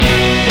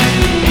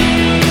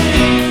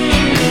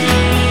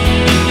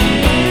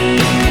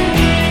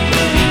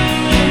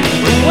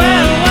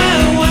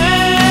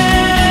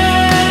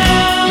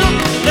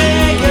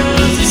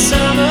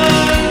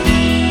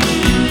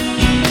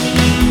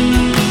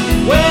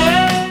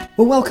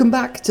Well, welcome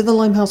back to the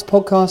Limehouse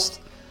podcast.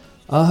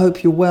 I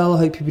hope you're well. I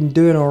hope you've been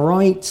doing all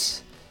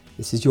right.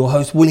 This is your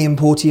host, William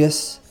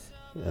Porteous.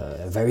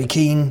 A very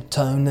keen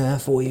tone there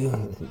for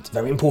you. It's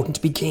very important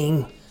to be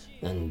keen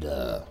and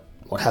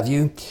what have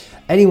you.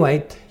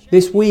 Anyway,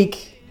 this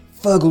week,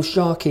 Feargal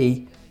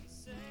Sharkey.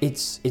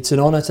 It's an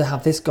honour to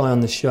have this guy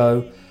on the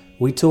show.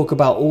 We talk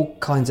about all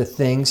kinds of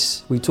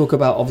things. We talk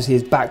about, obviously,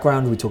 his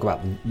background. We talk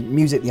about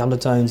music, the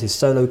undertones, his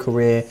solo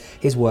career,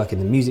 his work in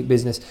the music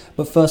business.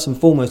 But first and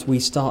foremost, we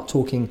start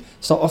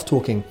off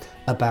talking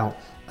about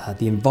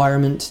the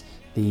environment,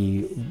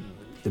 the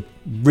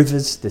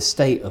rivers, the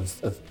state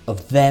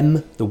of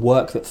them, the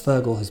work that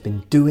Feargal has been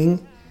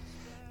doing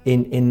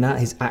in that,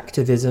 his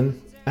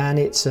activism. And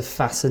it's a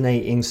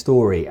fascinating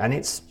story. And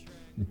it's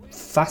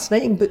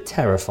fascinating but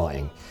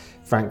terrifying,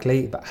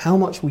 frankly, about how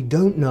much we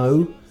don't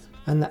know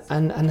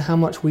and how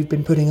much we've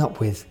been putting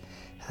up with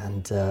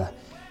and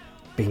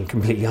being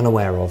completely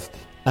unaware of.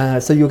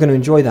 So you're going to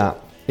enjoy that.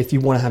 If you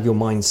want to have your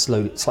mind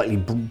slightly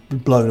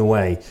blown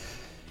away,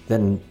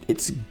 then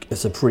it's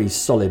a pretty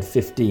solid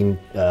first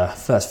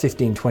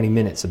 15-20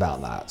 minutes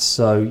about that.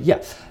 So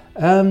yeah,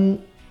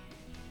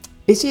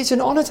 it's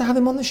an honour to have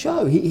him on the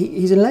show.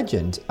 He's a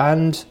legend,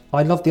 and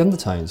I love the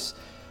undertones.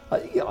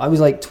 I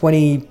was like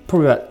 20,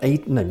 probably about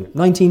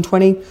 19,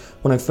 20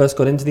 when I first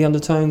got into the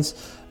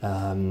undertones.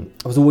 I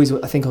was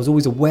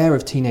always aware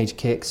of Teenage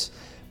Kicks,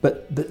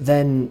 but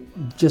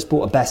then just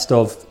bought a best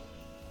of,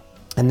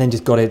 and then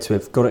just got into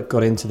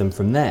them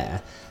from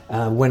there.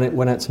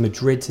 Went out to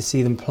Madrid to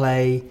see them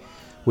play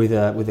with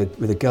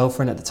a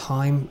girlfriend at the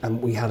time,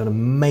 and we had an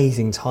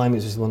amazing time. It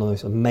was just one of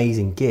those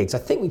amazing gigs. I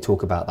think we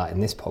talk about that in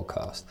this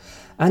podcast,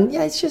 and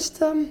yeah, it's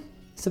just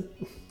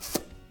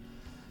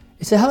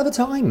it's a hell of a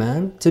time,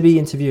 man, to be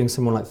interviewing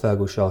someone like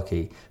Feargal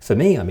Sharkey. For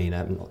me, I mean,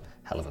 not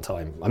hell of a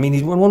time. I mean,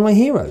 he's one of my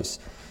heroes,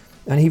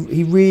 and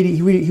he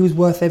was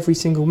worth every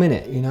single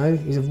minute. You know,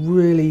 he's a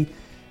really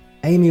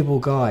amiable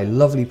guy,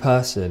 lovely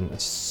person.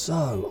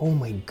 So, oh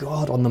my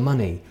God, on the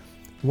money.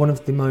 One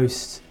of the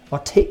most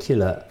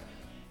articulate,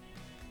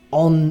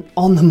 on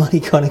the money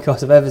kind of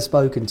guys I've ever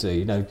spoken to.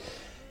 You know,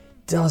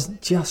 does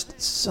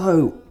just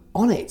so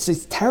on it.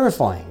 It's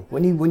terrifying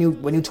when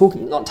you're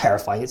talking. Not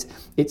terrifying.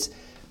 It's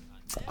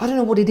I don't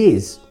know what it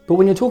is, but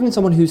when you're talking to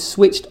someone who's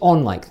switched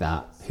on like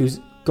that,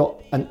 who's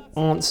got an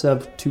answer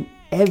to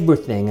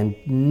everything and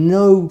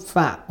no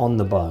fat on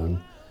the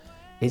bone,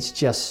 it's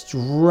just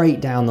straight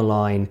down the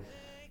line.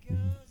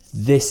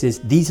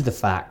 These are the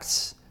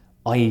facts.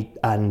 I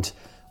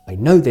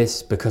know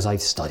this because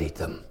I've studied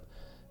them,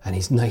 and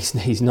he's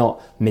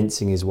not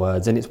mincing his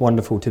words, and it's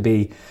wonderful to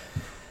be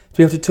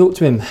able to talk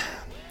to him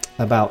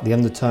about the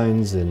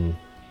undertones and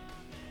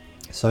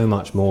so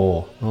much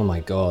more. Oh my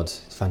God,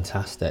 it's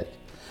fantastic.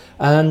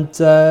 And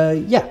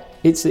yeah,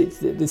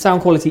 the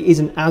sound quality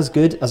isn't as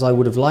good as I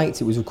would have liked.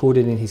 It was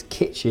recorded in his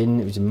kitchen.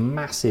 It was a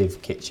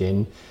massive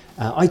kitchen.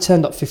 I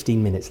turned up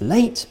 15 minutes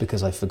late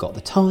because I forgot the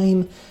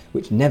time,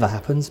 which never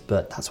happens,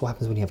 but that's what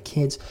happens when you have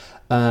kids.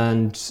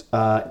 And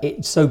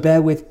so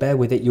bear with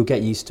it. You'll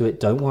get used to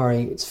it. Don't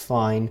worry, it's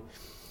fine.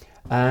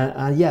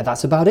 And yeah,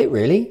 that's about it,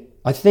 really.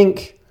 I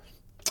think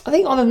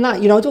other than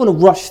that, you know, I don't want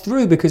to rush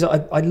through because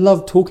I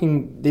love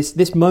talking.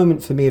 This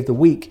moment for me of the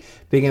week,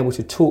 being able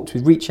to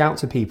reach out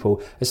to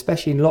people,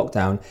 especially in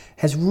lockdown,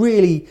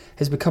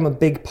 has become a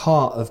big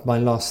part of my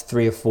last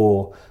 3 or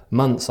 4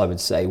 months, I would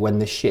say, when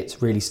the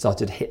shit's really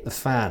started to hit the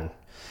fan.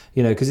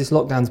 You know, because this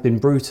lockdown's been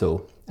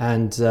brutal,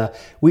 and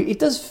it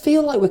does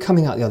feel like we're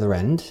coming out the other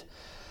end.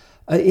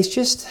 It's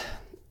just,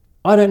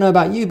 I don't know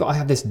about you, but I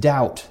have this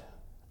doubt.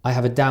 I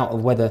have a doubt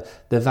of whether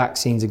the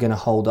vaccines are going to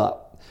hold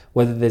up,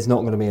 whether there's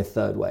not going to be a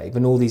third wave,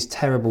 and all these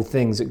terrible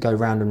things that go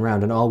round and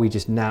round. And are we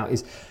just now,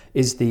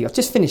 I've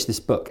just finished this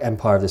book,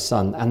 Empire of the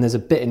Sun, and there's a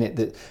bit in it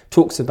that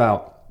talks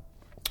about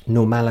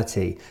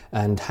normality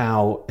and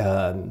how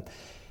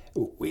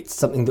it's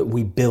something that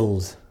we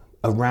build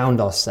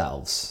around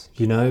ourselves,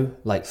 you know,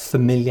 like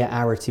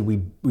familiarity. We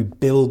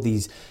build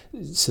these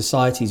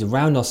societies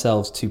around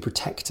ourselves to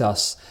protect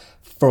us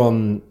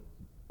from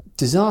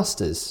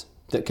disasters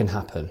that can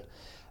happen.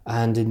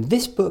 And in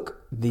this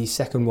book, the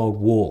Second World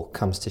War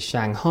comes to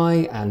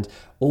Shanghai, and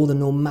all the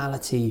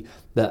normality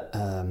that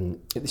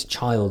this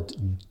child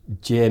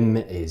Jim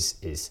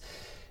has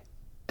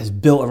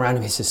built around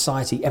him, his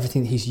society,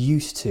 everything that he's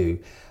used to,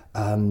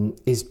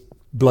 is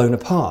blown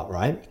apart,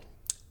 right?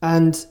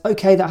 And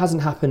okay, that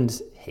hasn't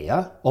happened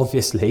here,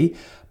 obviously,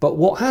 but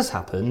what has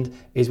happened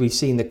is we've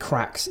seen the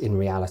cracks in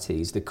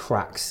realities, the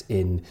cracks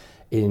in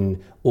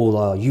all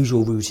our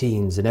usual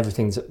routines and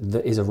everything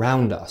that is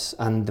around us,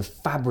 and the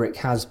fabric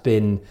has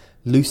been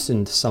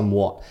loosened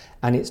somewhat,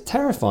 and it's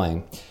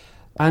terrifying.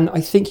 And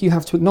I think you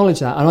have to acknowledge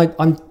that, and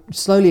I'm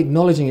slowly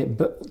acknowledging it,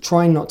 but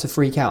trying not to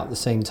freak out at the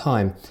same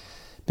time,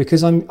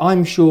 because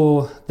I'm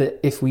sure that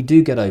if we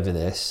do get over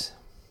this,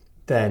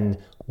 then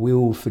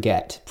we'll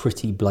forget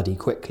pretty bloody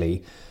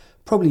quickly,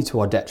 probably to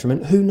our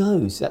detriment. Who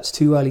knows? That's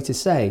too early to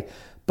say.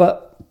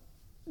 But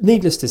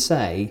needless to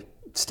say,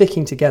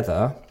 sticking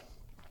together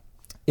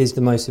is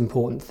the most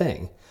important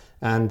thing.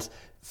 And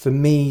for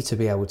me to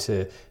be able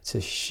to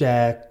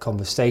share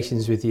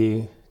conversations with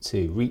you,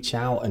 to reach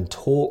out and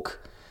talk,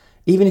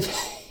 even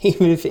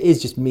if it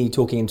is just me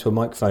talking into a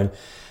microphone,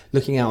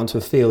 looking out onto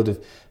a field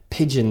of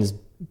pigeons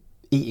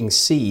eating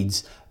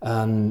seeds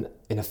in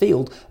a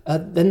field,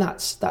 then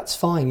that's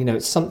fine. You know,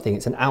 it's something.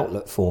 It's an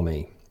outlet for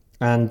me.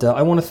 And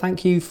I want to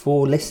thank you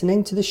for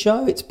listening to the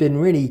show. It's been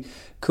really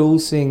cool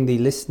seeing the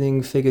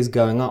listening figures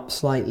going up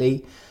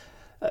slightly,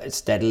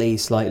 steadily,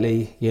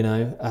 slightly, you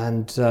know.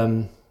 And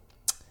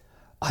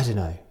I don't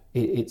know.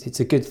 It's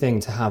a good thing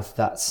to have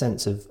that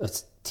sense of a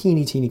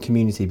teeny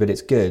community, but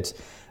it's good.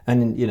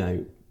 And, you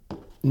know,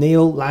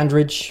 Neil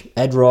Landridge,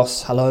 Ed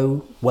Ross,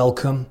 hello,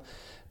 welcome.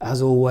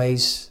 As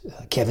always,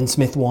 Kevin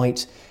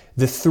Smith-White,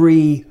 the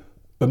three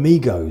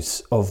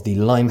amigos of the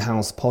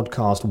Limehouse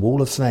Podcast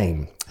Wall of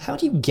Fame. How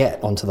do you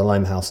get onto the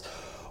Limehouse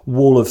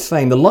Wall of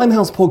Fame? The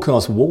Limehouse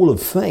Podcast Wall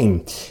of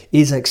Fame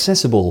is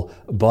accessible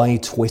by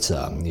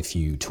Twitter. If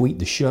you tweet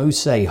the show,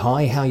 say,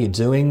 hi, how you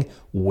doing,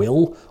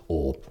 Will,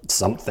 or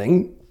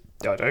something,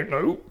 I don't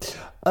know,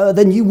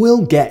 then you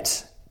will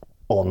get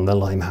on the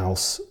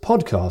Limehouse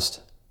Podcast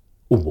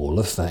Wall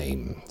of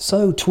Fame.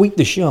 So tweet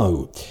the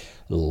show,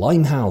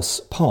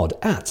 LimeHousePod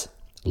at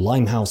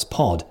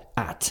LimeHousePod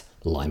at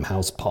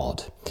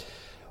LimeHousePod.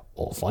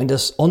 Or find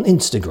us on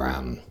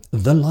Instagram,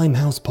 The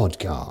Limehouse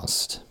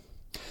Podcast.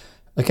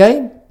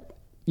 Okay?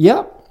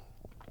 Yeah.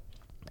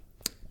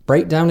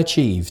 Breakdown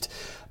achieved.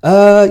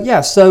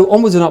 So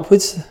onwards and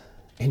upwards.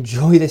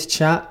 Enjoy this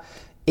chat.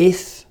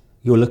 If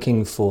you're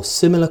looking for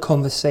similar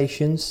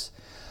conversations,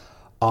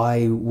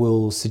 I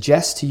will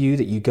suggest to you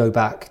that you go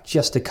back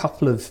just a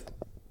couple of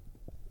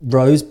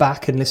rows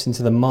back and listen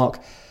to the Mark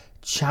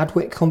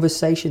Chadwick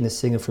conversation, the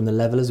singer from The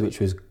Levellers, which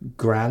was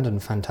grand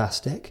and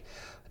fantastic.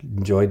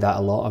 Enjoyed that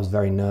a lot. I was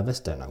very nervous,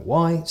 don't know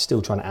why.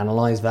 Still trying to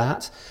analyse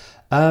that.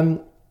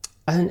 And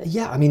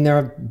yeah, I mean, there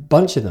are a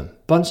bunch of them.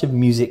 Bunch of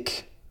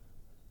musical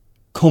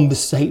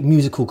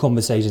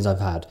conversations I've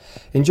had.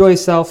 Enjoy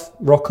yourself,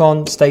 rock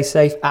on, stay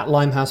safe, at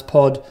Limehouse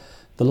Pod,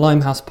 the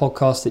Limehouse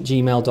Podcast at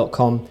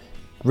gmail.com.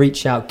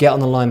 Reach out, get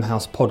on the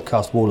Limehouse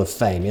Podcast Wall of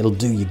Fame. It'll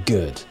do you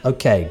good.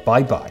 Okay,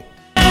 bye-bye.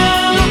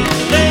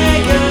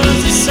 There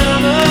goes the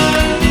summer.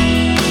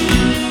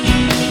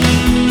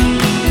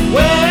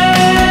 Well,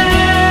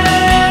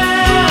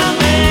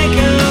 there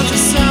goes the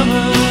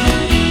summer.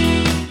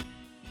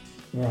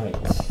 Right.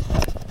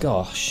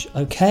 Gosh.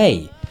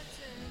 Okay.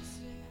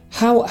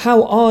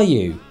 How are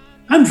you?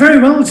 I'm very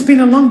well. It's been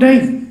a long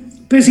day,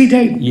 busy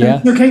day.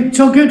 Yeah. Okay, it's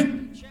all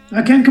good.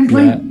 I can't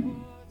complain.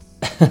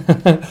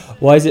 Yeah.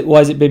 Why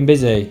has it been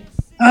busy?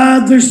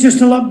 There's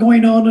just a lot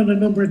going on a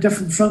number of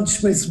different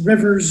fronts with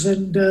rivers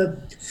and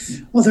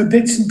other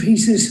bits and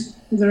pieces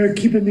that are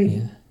keeping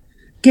me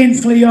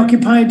gainfully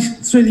occupied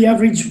through the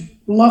average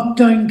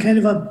lockdown kind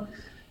of a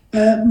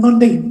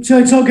Monday. So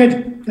it's all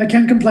good. I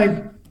can't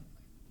complain.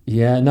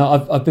 Yeah,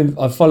 no,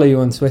 I follow you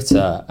on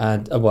Twitter,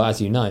 and well,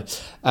 as you know,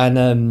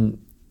 and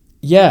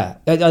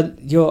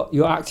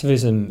your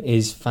activism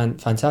is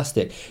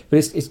fantastic, but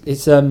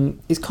it's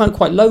kind of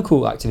quite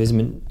local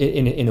activism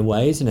in a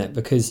way, isn't it?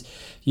 Because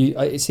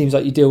it seems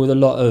like you deal with a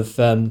lot of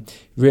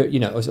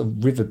sort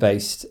of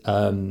river-based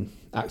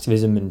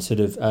activism and sort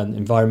of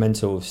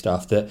environmental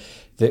stuff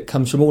that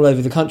comes from all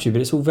over the country,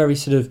 but it's all very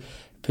sort of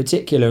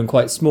particular and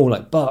quite small,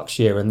 like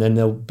Berkshire, and then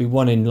there'll be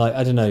one in, like,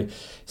 I don't know,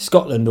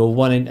 Scotland, or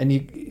one in, and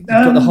you've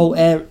got the whole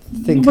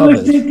thing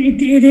covered.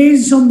 It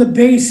is on the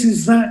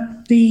basis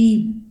that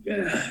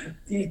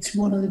it's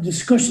one of the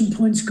discussion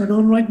points going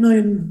on right now,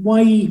 and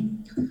why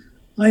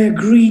I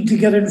agreed to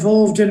get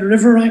involved in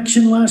River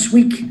Action last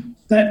week,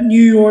 that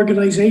new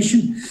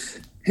organisation.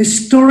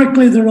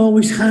 Historically, there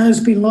always has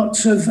been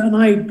lots of, and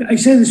I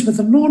say this with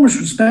enormous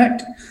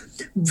respect,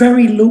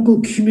 very local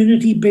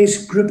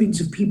community-based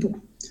groupings of people,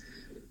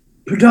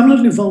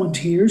 predominantly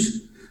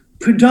volunteers,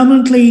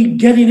 predominantly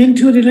getting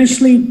into it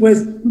initially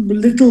with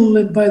little,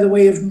 and by the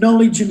way, of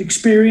knowledge and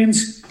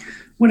experience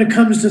when it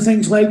comes to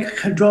things like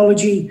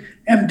hydrology,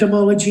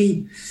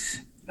 entomology,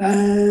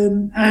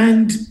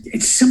 and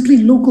it's simply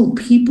local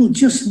people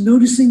just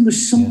noticing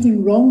there's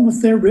something wrong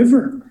with their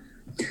river.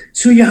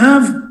 So you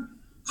have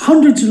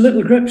hundreds of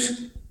little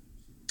groups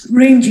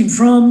ranging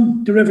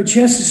from the River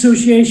Chess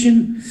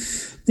Association,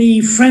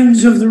 the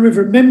Friends of the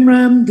River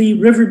Mimram, the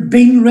River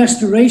Bean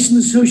Restoration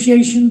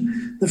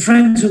Association, the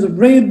Friends of the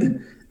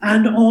Rib,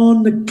 and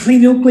on the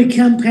Clean Oakley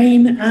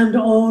campaign, and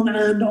on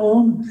and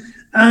on.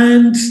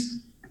 And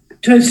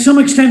to some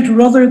extent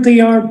or other, they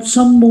are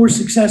some more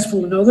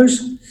successful than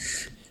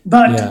others.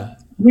 But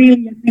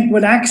really, I think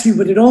what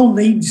it all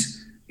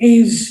needs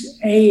is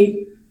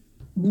a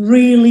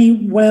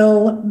really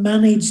well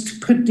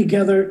managed, put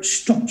together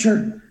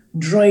structure,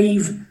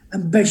 drive,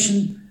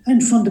 ambition,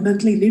 and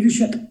fundamentally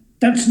leadership.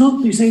 That's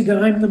not to say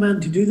that I'm the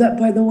man to do that,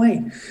 by the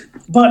way,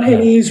 but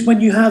it is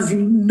when you have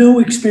no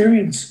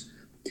experience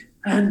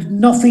and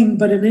nothing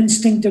but an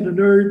instinct and an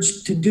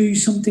urge to do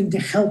something to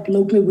help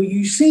locally where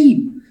you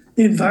see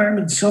the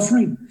environment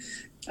suffering.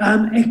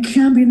 It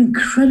can be an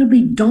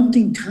incredibly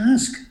daunting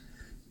task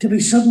to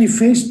be suddenly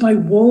faced by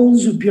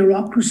walls of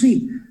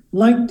bureaucracy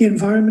like the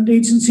Environment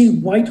Agency,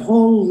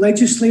 Whitehall,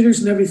 legislators,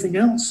 and everything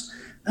else,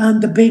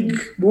 and the big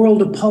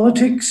world of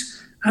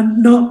politics,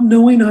 and not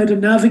knowing how to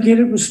navigate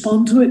it,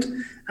 respond to it,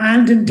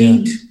 and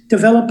indeed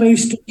develop a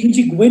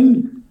strategic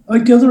win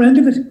out the other end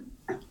of it.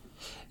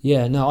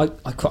 Yeah, no,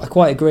 I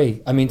quite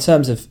agree. I mean, in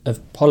terms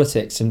of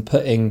politics and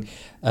putting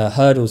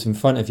hurdles in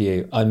front of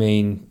you, I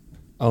mean,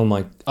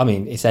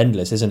 it's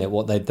endless, isn't it?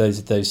 What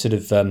those sort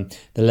of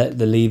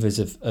the levers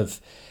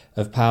of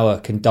power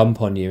can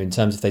dump on you in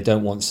terms of they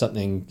don't want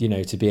something,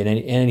 to be in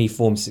any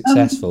form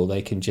successful,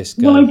 they can just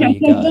go. Well,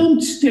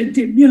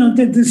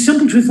 the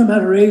simple truth of the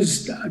matter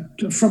is,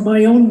 from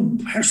my own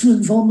personal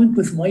involvement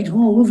with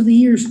Whitehall over the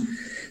years,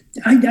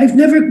 I've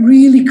never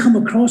really come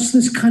across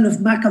this kind of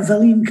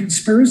Machiavellian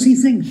conspiracy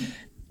thing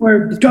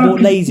where more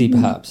lazy,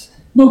 perhaps.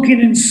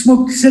 Sitting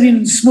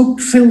in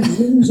smoke-filled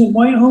rooms in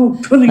Whitehall,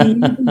 putting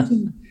levers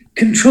and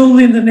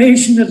controlling the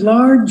nation at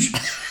large.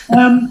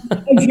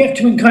 I've yet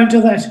to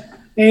encounter that.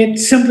 It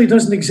simply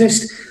doesn't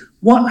exist.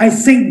 What I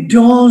think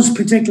does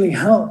particularly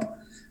help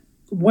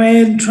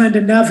when trying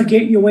to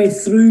navigate your way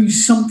through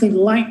something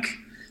like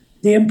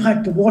the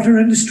impact the water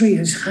industry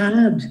has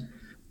had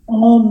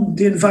on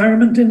the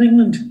environment in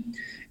England,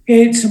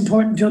 it's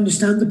important to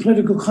understand the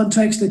political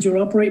context that you're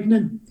operating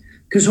in,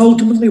 because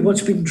ultimately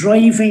what's been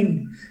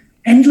driving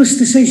endless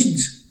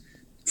decisions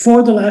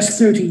for the last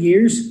 30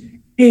 years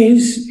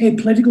is a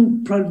political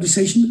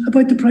decision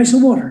about the price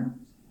of water.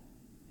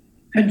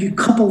 And you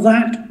couple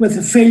that with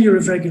a failure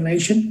of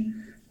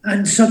regulation,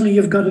 and suddenly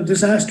you've got a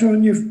disaster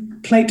on your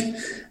plate.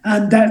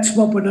 And that's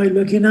what we're now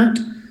looking at,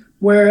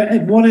 where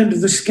at one end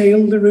of the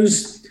scale, there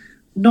is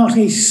not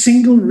a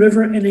single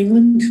river in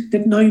England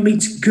that now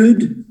meets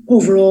good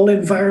overall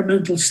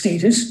environmental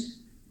status.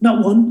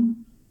 Not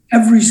one.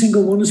 Every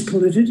single one is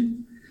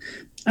polluted.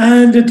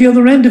 And at the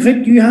other end of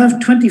it, you have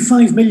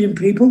 25 million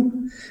people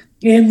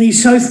in the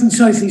south and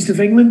southeast of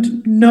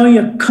England, now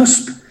a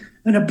cusp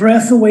and a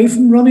breath away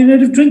from running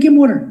out of drinking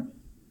water.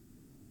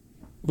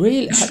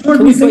 Really?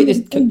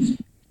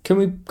 Can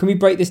we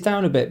break this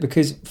down a bit?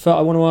 Because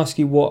I want to ask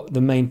you what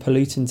the main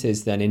pollutant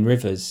is then in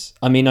rivers.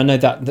 I mean, I know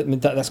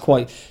that's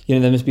quite,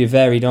 there must be a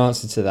varied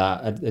answer to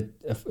that.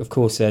 Of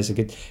course, there's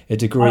a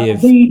degree of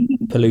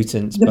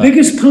pollutants. The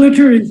biggest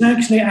polluter is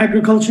actually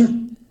agriculture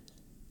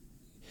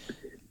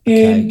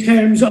in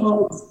terms of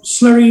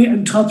slurry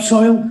and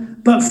topsoil,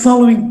 but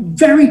following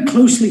very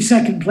closely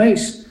second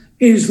place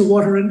is the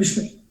water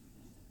industry.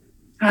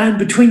 And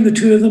between the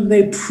two of them,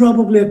 they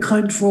probably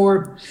account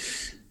for,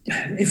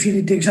 if you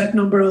need the exact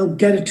number, I'll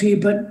get it to you,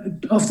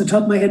 but off the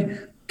top of my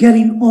head,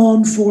 getting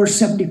on for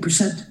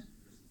 70%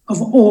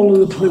 of all of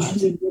the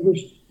pollution in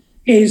rivers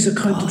is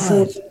accounted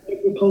for by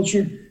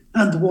agriculture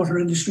and the water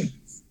industry.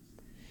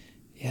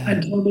 Yeah.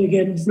 And tell me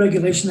again,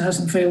 regulation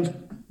hasn't failed.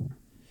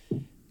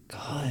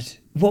 God,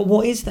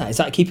 what is that? Is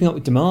that keeping up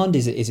with demand?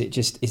 Is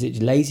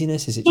it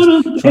laziness? Is it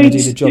just trying to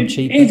do the job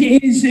cheaper?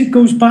 It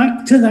goes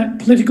back to that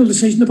political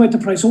decision about the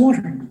price of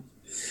water.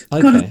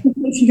 Okay. God,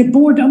 if you get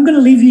bored, I'm going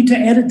to leave you to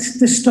edit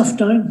this stuff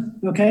down.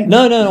 Okay?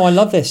 No. I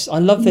love this.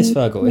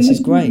 Feargal. This is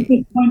great.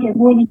 I'm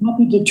more than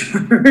happy to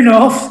turn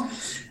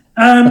off.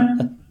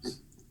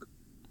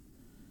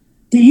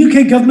 The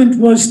UK government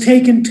was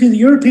taken to the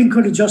European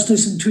Court of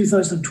Justice in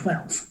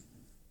 2012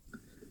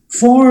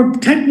 for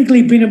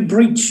technically being in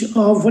breach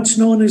of what's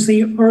known as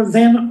the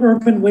then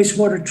Urban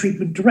Wastewater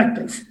Treatment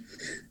Directive.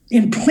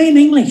 In plain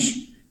English,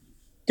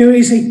 there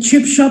is a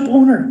chip shop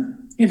owner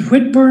in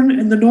Whitburn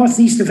in the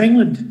northeast of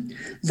England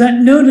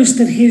that noticed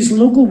that his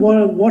local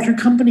water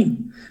company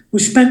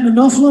was spending an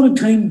awful lot of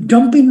time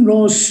dumping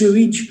raw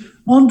sewage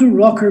onto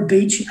Rocker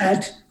Beach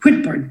at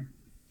Whitburn,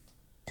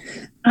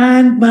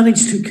 and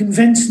managed to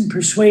convince and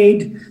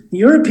persuade the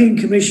European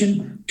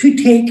Commission to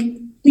take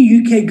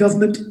the UK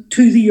government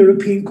to the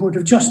European Court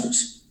of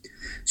Justice.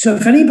 So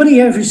if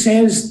anybody ever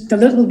says the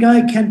little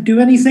guy can't do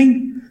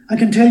anything, I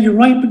can tell you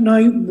right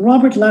now,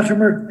 Robert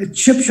Latimer, a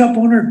chip shop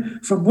owner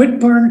from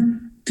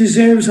Whitburn,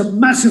 deserves a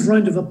massive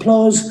round of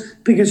applause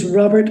because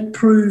Robert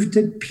proved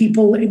that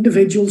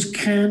individuals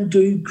can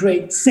do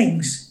great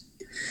things.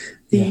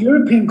 The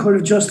European Court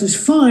of Justice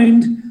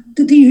found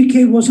that the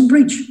UK was in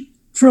breach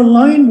for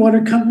allowing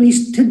water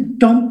companies to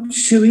dump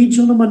sewage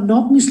on a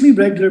monotonously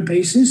regular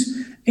basis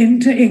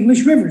into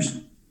English rivers.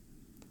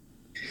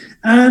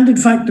 And in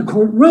fact, the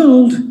court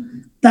ruled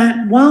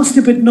that whilst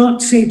it would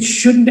not say it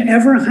shouldn't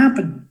ever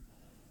happen,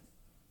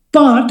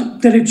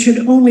 but that it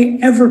should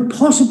only ever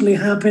possibly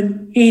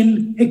happen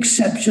in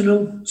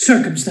exceptional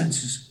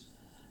circumstances.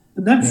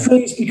 And that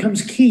phrase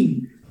becomes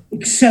key,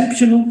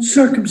 exceptional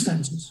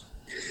circumstances.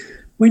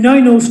 We now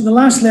know from the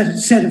last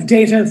set of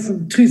data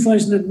from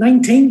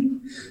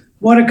 2019,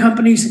 water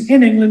companies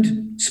in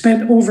England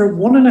spent over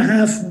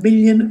 1.5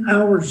 million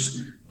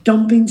hours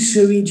dumping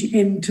sewage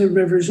into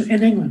rivers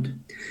in England.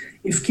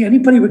 If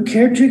anybody would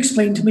care to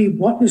explain to me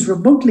what is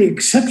remotely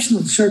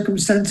exceptional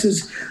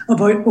circumstances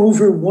about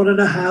over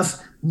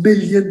 1.5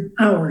 million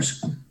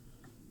hours.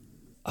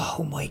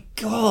 Oh my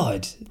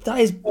God, that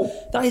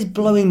is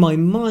blowing my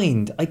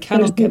mind. I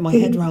cannot get my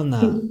head around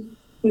that.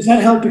 Does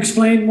that help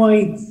explain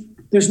why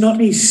There's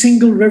not a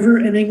single river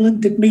in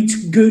England that meets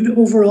good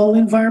overall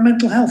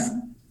environmental health.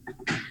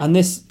 And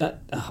this,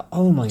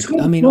 oh my!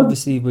 I mean,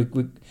 obviously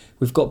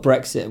we've got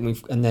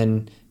Brexit and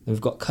then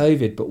we've got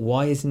COVID, but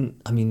why isn't?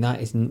 I mean,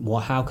 that isn't.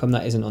 How come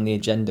that isn't on the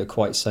agenda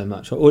quite so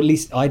much? Or at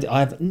least I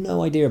have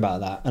no idea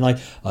about that. And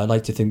I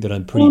like to think that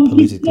I'm pretty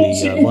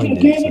politically minded.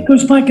 Again, it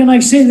goes back, and I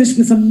say this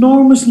with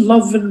enormous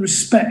love and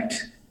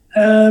respect.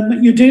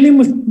 You're dealing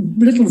with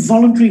little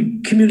voluntary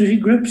community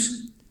groups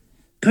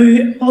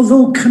who,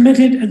 although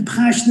committed and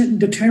passionate and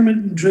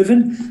determined and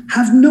driven,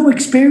 have no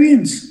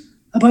experience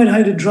about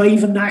how to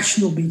drive a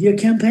national media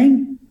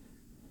campaign.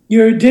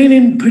 You're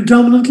dealing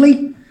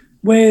predominantly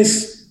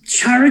with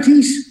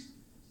charities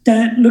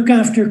that look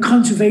after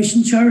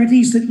conservation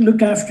charities, that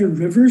look after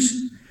rivers.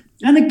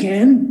 And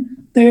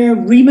again, their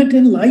remit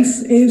in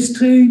life is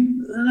to,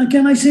 and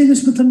again, I say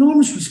this with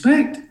enormous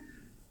respect,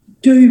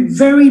 do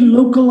very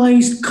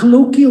localized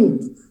colloquial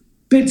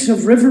bits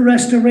of river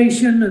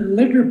restoration and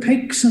litter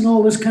picks and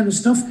all this kind of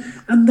stuff.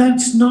 And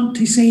that's not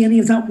to say any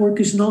of that work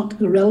is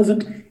not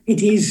irrelevant.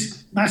 It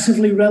is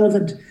massively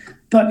relevant,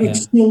 but it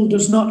still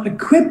does not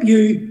equip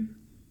you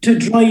to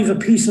drive a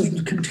piece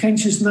of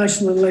contentious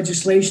national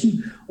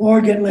legislation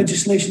or get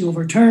legislation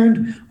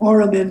overturned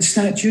or amend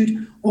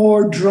statute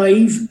or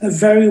drive a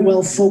very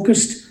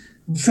well-focused,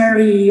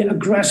 very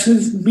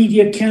aggressive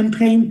media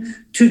campaign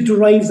to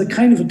derive the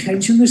kind of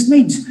attention this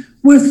needs.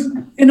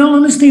 With, in all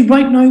honesty,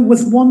 right now,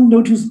 with one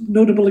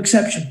notable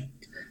exception,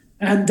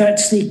 and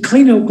that's the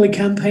Clean Oakley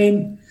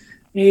campaign.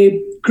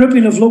 A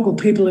grouping of local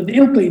people in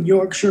Ilkley in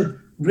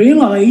Yorkshire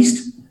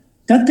realised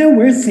that there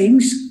were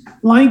things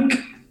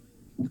like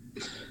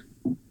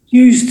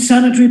used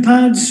sanitary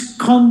pads,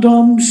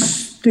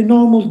 condoms, the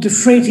normal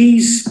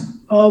detritus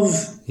of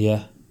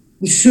the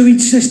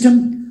sewage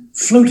system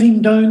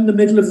floating down the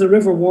middle of the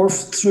river wharf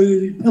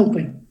through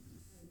Ilkley.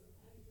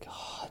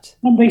 God.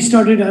 And they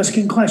started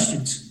asking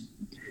questions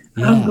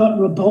and got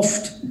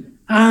rebuffed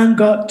and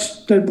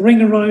got the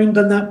ring around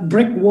and that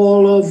brick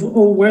wall of,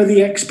 oh, we're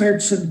the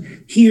experts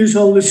and here's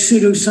all the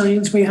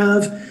pseudoscience we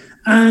have.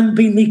 And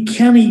being the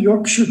canny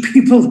Yorkshire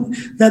people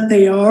that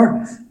they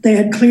are, they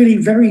had clearly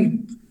very,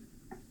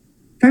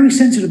 very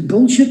sensitive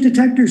bullshit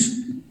detectors.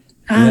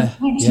 And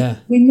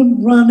between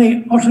them ran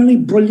a utterly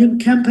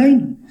brilliant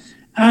campaign.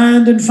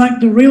 And in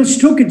fact, the real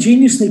stroke of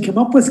genius they came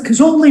up with, because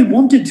all they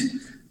wanted,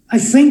 I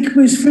think,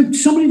 was for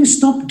somebody to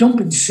stop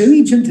dumping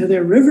sewage into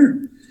their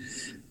river.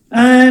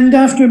 And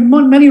after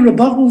many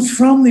rebuttals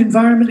from the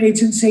Environment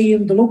Agency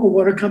and the local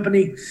water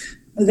company,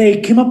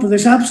 they came up with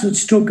this absolute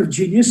stroke of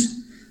genius.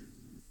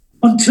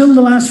 Until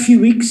the last few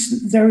weeks,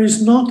 there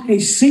is not a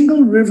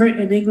single river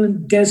in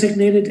England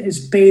designated as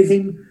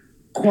bathing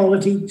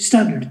quality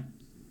standard.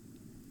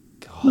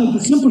 Well, the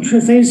simple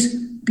truth is,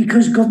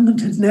 because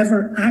government had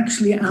never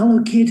actually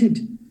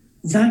allocated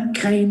that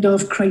kind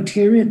of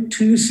criteria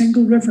to a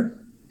single river.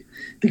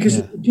 Because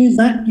if you do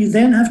that, you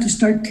then have to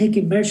start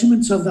taking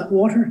measurements of that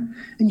water,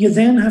 and you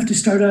then have to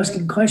start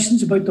asking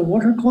questions about the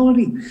water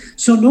quality.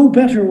 So no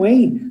better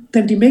way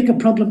than to make a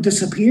problem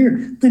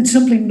disappear than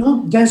simply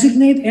not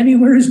designate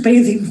anywhere as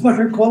bathing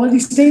water quality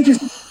status.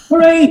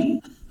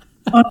 Hooray!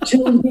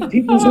 Until the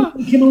people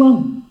came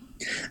along.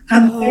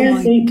 And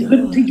then they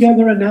put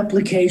together an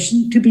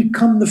application to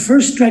become the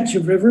first stretch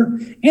of river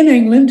in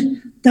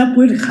England that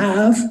would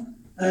have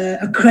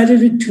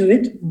accredited to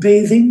it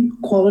bathing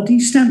quality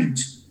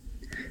standards.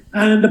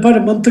 And about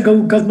a month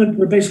ago, government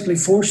were basically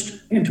forced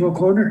into a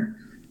corner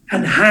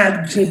and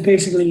had to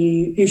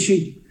basically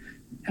issue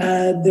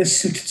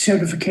this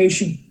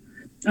certification.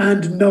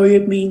 And now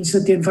it means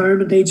that the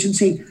Environment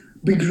Agency,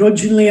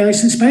 begrudgingly I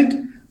suspect,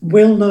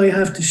 will now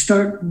have to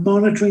start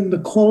monitoring the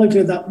quality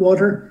of that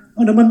water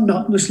on a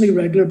monotonously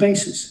regular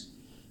basis.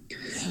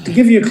 To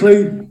give you a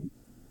clue,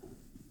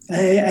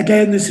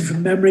 again, this is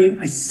from memory,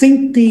 I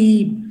think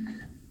the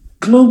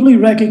globally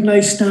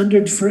recognized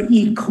standard for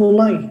E.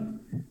 coli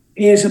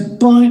is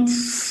about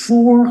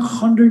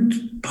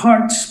 400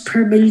 parts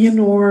per million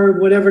or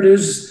whatever it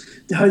is,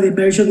 how they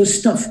measure this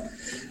stuff.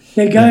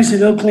 The guys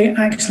at Oakley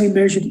actually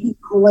measured E.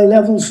 coli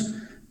levels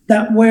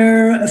that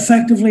were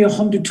effectively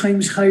 100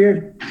 times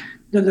higher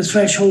than the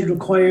threshold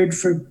required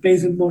for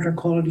bathing water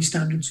quality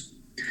standards.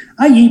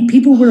 I.e.,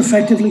 people were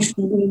effectively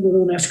swimming in their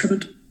own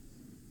excrement.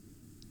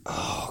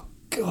 Oh,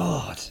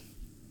 God.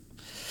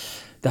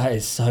 That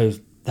is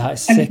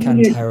sick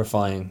and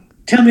terrifying.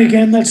 Tell me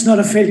again, that's not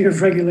a failure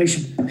of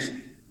regulation.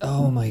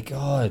 Oh my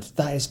God,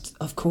 that is,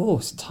 of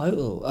course,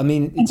 total. I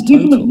mean, it's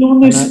people total. Have known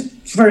this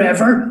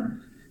forever.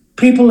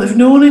 People have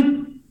known it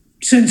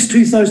since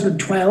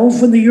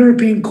 2012 when the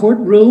European Court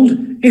ruled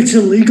it's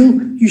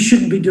illegal, you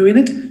shouldn't be doing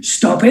it,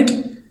 stop it,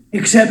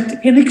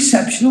 except in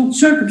exceptional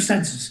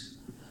circumstances.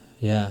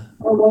 Yeah.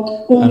 Or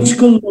what old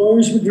school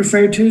lawyers would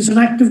refer to as an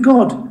act of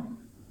God.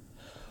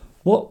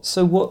 What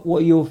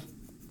are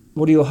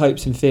your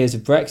hopes and fears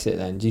of Brexit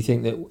then? Do you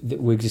think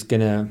that we're just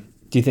gonna?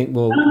 Do you think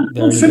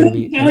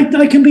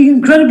I can be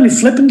incredibly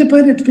flippant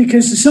about it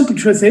because the simple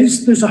truth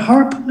is there's a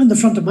harp on the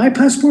front of my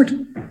passport.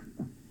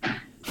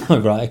 Oh,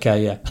 right.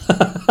 Okay. Yeah.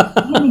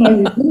 I'm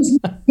an Irish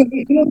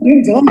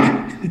citizen.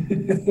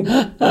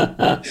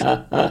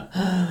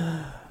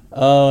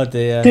 Oh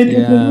dear.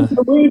 Yeah.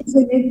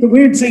 The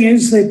weird thing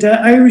is that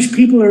Irish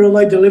people are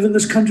allowed to live in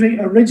this country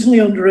originally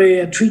under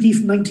a treaty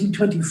from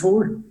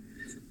 1924.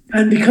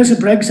 And because of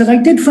Brexit,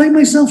 I did find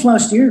myself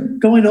last year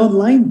going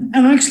online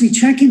and actually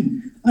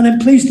checking. And I'm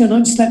pleased to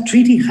announce that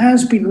treaty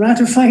has been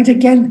ratified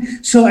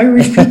again. So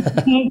Irish people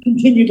can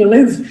continue to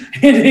live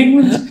in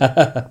England.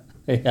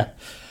 Yeah.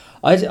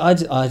 I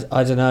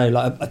don't know.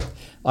 Like,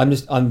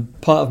 I'm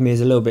part of me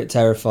is a little bit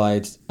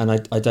terrified, and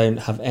I don't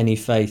have any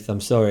faith. I'm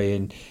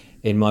sorry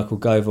in Michael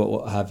Gove or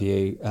what have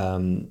you.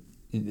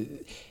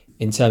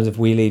 In terms of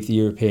we leave the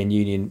European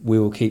Union, we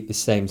will keep the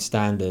same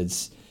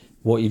standards.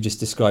 What you've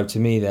just described to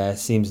me there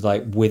seems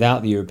like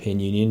without the European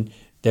Union,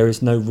 there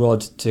is no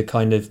rod to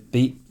kind of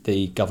beat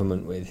the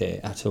government with here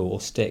at all, or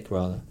stick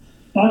rather.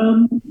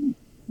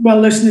 Well,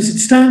 listen, as it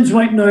stands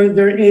right now,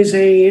 there is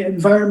a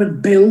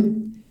environment bill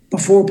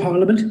before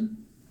Parliament.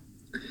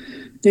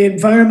 The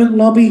environment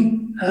lobby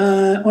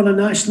on a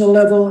national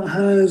level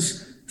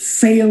has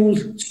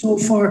failed so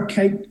far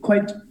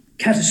quite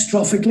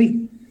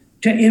catastrophically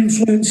to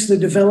influence the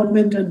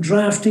development and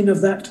drafting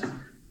of that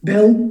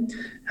bill.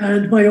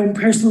 And my own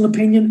personal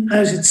opinion,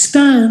 as it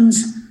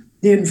stands,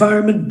 the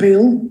environment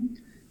bill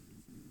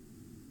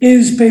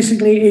is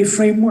basically a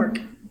framework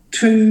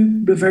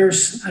to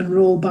reverse and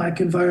roll back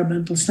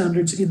environmental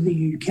standards in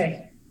the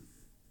UK.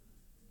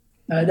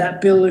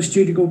 That bill is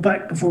due to go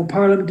back before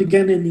Parliament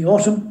again in the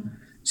autumn,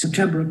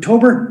 September,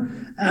 October.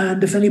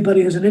 And if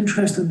anybody has an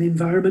interest in the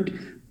environment,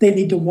 they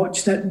need to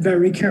watch that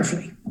very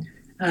carefully.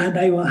 And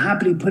I will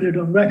happily put it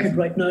on record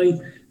right now,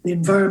 the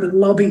environment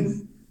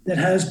lobby that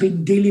has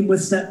been dealing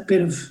with that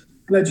bit of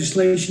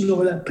legislation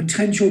or that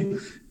potential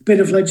bit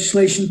of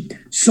legislation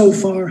so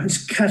far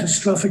has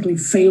catastrophically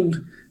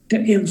failed to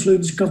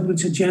influence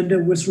government's agenda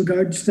with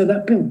regards to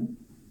that bill.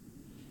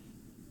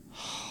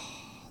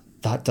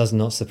 That does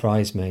not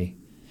surprise me.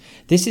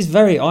 This is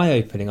very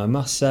eye-opening, I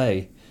must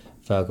say,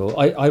 Feargal.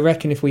 I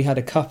reckon if we had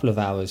a couple of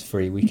hours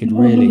free, we could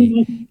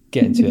really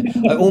get into it.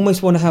 I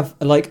almost want to have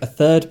like a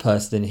third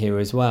person in here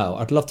as well.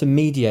 I'd love to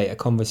mediate a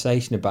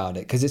conversation about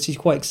it, because it's just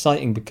quite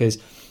exciting because,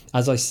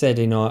 as I said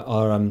in our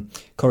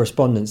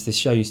correspondence, this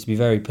show used to be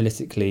very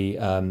politically,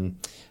 I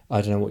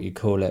don't know what you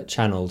call it,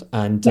 channeled.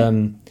 And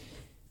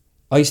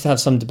I used to have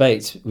some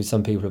debates with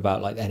some people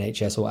about like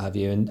NHS or what have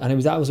you. And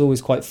that was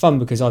always quite fun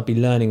because I'd be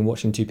learning and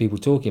watching two people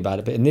talking about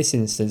it. But in this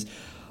instance,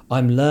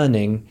 I'm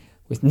learning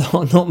with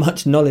not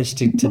much knowledge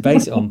to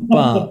base it on,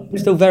 but I'm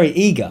still very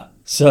eager.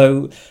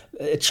 So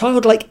a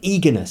childlike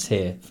eagerness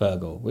here,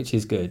 Feargal, which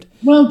is good.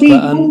 Well,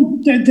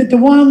 the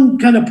one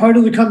kind of part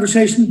of the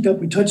conversation that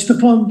we touched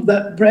upon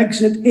that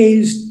Brexit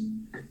is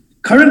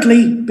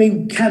currently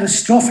being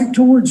catastrophic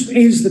towards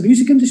is the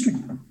music industry.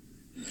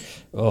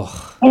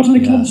 Oh,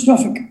 utterly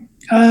catastrophic.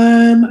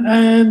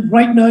 And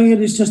right now it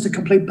is just a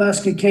complete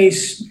basket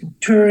case.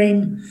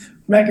 Touring,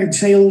 record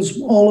sales,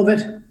 all of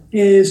it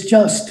is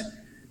just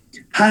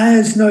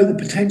has now the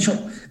potential.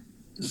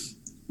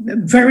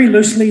 Very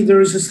loosely,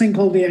 there is this thing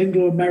called the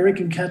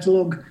Anglo-American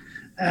catalogue,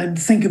 and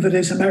think of it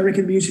as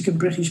American music and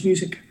British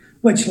music,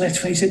 which, let's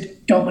face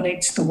it,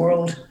 dominates the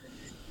world.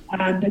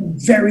 And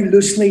very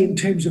loosely, in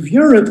terms of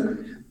Europe,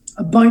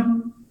 about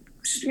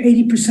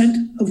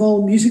 80% of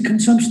all music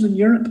consumption in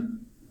Europe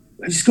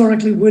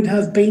historically would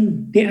have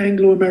been the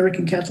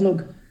Anglo-American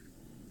catalogue,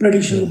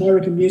 British and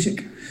American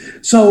music.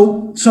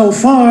 So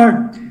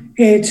far,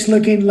 it's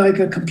looking like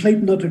a complete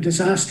and utter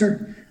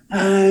disaster,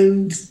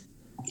 and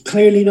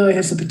clearly now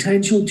has the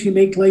potential to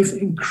make life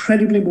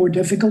incredibly more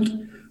difficult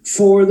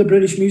for the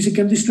British music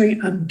industry,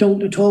 and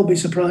don't at all be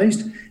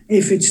surprised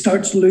if it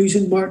starts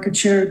losing market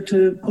share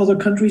to other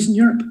countries in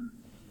Europe.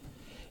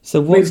 So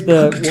what's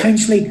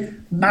potentially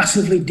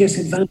massively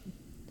disadvantaged?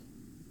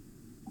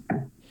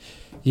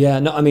 Yeah,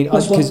 no, I mean,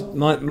 because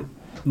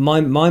my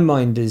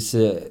mind is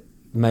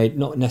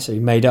not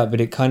necessarily made up,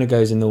 but it kind of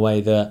goes in the way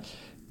that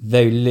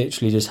they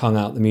literally just hung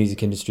out the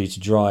music industry to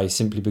dry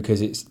simply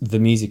because it's the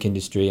music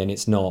industry and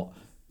it's not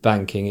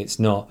banking, it's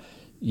not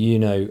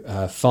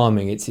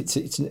farming.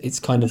 It's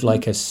kind of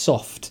like a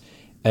soft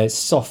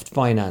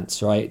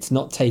finance, right? It's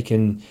not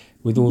taken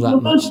with all that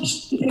much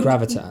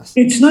gravitas.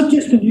 It's not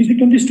just the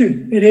music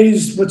industry. It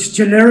is what's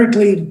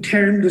generically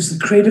termed as the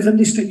creative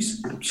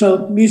industries.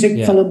 So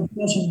music, film,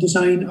 fashion,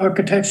 design,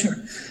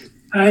 architecture.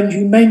 And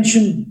you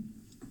mentioned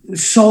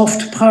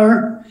soft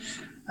power.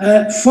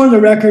 For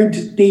the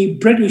record, the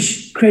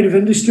British creative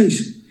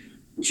industries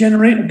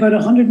generate about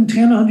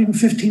 110,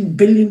 115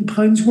 billion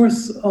pounds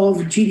worth of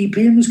GDP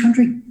in this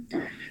country.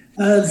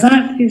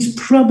 That is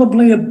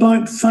probably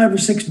about 5 or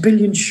 6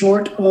 billion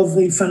short of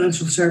the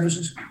financial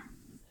services.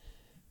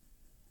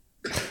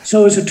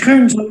 So as it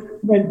turns out,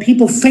 when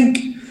people think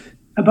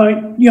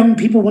about young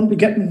people wanting to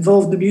get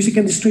involved in the music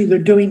industry, they're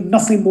doing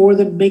nothing more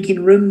than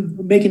making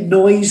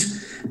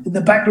noise in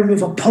the back room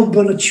of a pub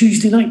on a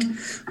Tuesday night.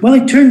 Well,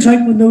 it turns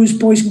out when those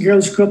boys and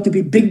girls grow up to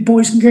be big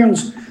boys and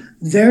girls,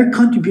 their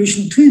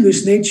contribution to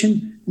this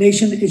nation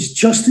nation is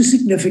just as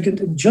significant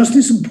and just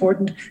as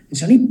important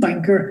as any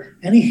banker,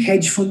 any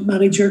hedge fund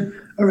manager,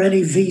 or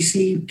any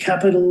VC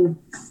capital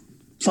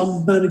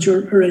fund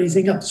manager or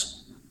anything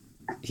else.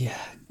 Yeah,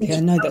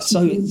 no, that's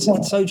so it's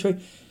so true.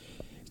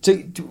 So,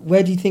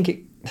 where do you think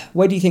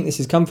this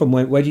has come from?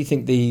 Where do you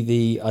think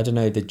the I don't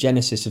know, the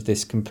genesis of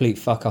this complete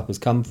fuck up has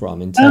come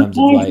from in terms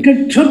of like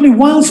totally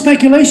wild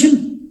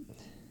speculation?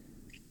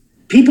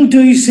 People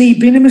do see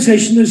being a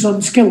musician as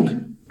unskilled.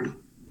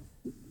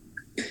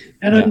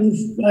 And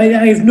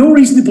I have no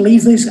reason to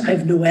believe this. I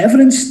have no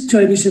evidence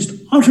to it. It's just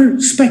utter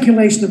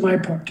speculation on my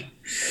part.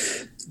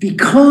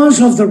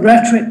 Because of the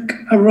rhetoric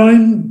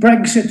around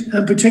Brexit,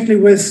 and particularly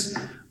with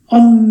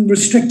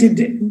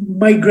unrestricted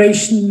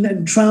migration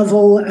and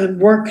travel and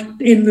work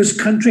in this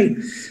country,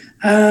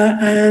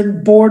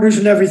 and borders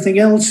and everything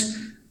else,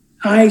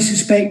 I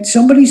suspect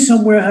somebody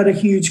somewhere had a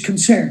huge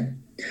concern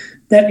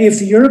that if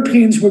the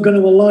Europeans were going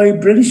to allow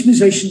British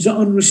musicians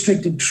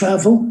unrestricted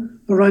travel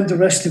around the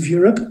rest of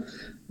Europe,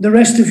 the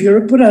rest of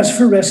Europe would ask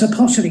for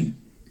reciprocity.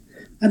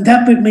 And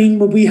that would mean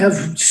we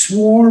have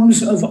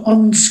swarms of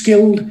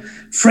unskilled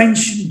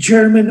French,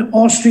 German,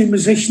 Austrian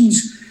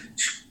musicians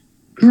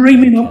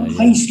screaming up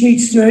high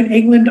streets throughout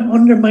England,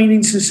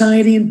 undermining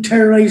society and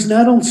terrorising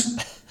adults.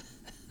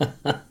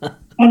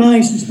 And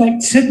I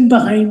suspect sitting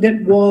behind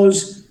it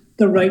was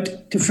the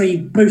right to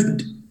free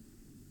movement.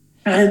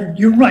 And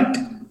you're right.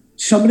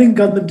 Somebody in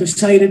government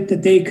decided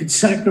that they could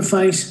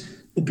sacrifice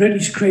the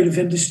British creative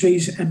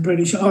industries and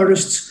British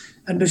artists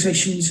and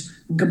musicians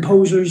and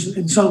composers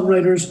and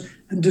songwriters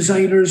and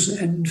designers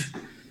and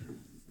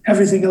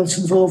everything else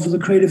involved with the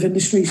creative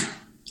industries,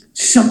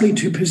 simply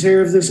to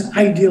preserve this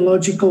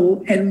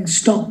ideological end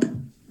stop.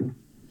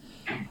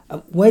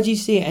 Where do you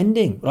see it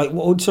ending? Like,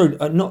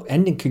 not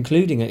ending,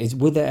 concluding it.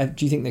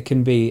 Do you think there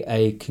can be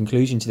a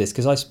conclusion to this?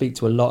 Because I speak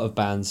to a lot of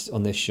bands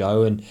on this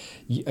show, and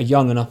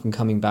young and up and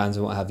coming bands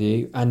and what have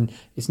you. And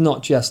it's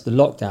not just the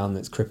lockdown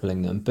that's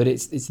crippling them, but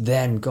it's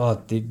then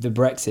the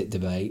Brexit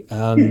debate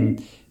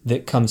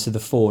that comes to the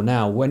fore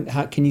now.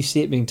 How can you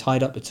see it being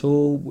tied up at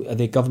all? Are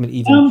the government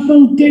even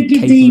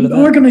the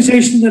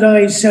organisation that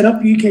I set up,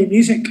 UK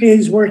Music,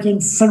 is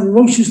working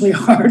ferociously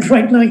hard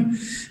right now.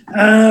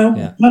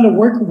 Trying to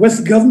work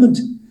with government.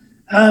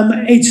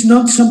 It's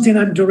not something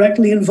I'm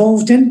directly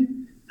involved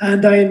in,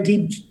 and I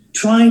indeed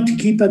try to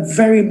keep it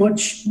very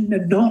much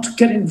not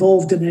get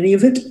involved in any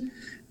of it.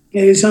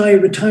 As I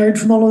retired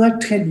from all of that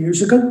 10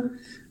 years ago,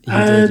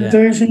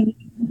 there's an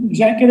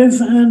executive,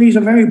 and he's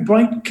a very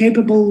bright,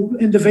 capable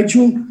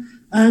individual,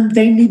 and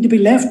they need to be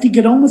left to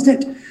get on with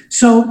it.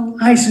 So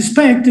I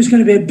suspect there's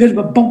going to be a bit of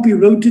a bumpy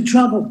road to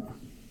travel,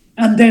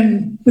 and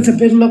then with a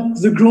bit of luck,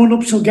 the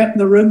grown-ups will get in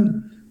the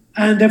room.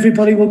 And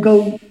everybody will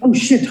go, oh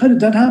shit, how did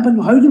that happen?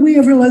 How did we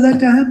ever allow that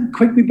to happen?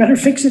 Quick, we better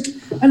fix it.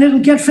 And it'll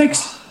get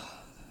fixed.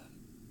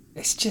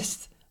 It's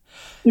just...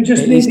 There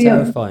just is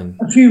terrifying.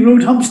 A few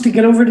road humps to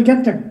get over to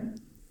get there.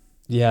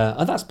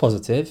 Yeah, that's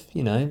positive,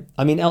 you know.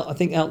 I mean, I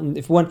think Elton,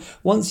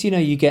 once,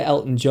 you get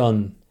Elton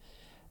John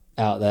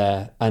out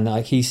there and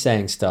like he's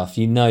saying stuff,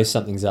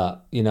 something's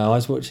up. I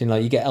was watching,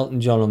 you get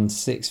Elton John on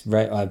 6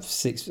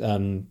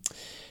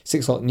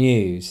 o'clock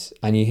news,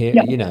 and you hear,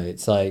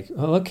 it's like,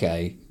 oh,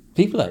 okay.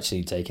 People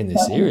actually taking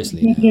this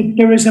seriously now.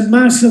 There is a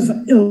massive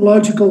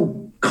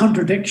illogical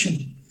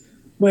contradiction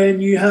when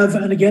you have,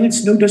 and again,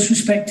 it's no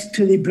disrespect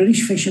to the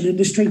British fishing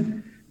industry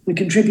that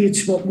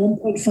contributes,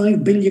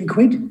 1.5 billion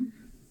quid,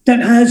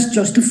 that has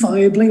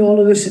justifiably all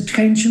of this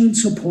attention and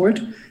support,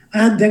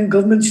 and then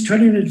government's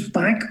turning its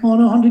back on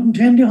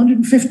 110 to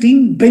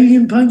 115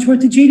 billion pounds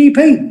worth of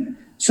GDP.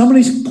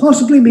 Somebody's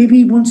possibly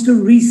maybe wants to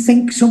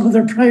rethink some of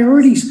their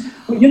priorities.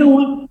 But you know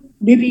what?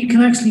 Maybe you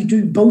can actually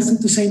do both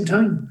at the same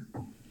time.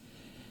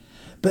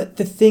 But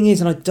the thing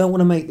is, and I don't want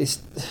to make this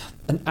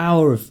an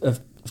hour of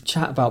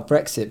chat about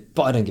Brexit,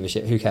 but I don't give a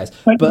shit. Who cares?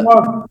 But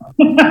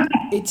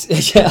it's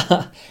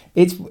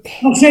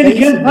I'll say it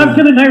again. I've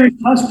got an Irish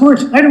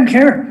passport. I don't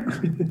care.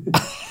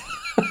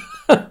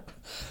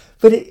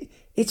 But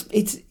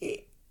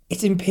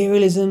it's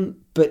imperialism,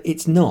 but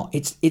it's not.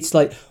 It's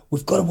like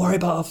we've got to worry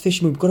about our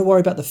fishermen. We've got to worry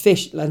about the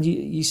fish. And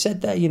you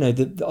said there,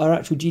 that our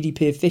actual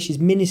GDP of fish is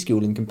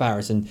minuscule in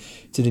comparison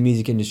to the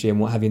music industry and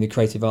what have you in the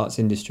creative arts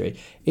industry.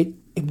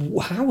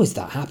 How has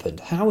that happened?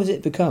 How has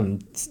it become?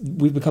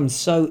 We've become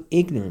so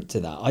ignorant to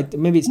that.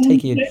 Maybe it's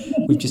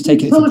we've just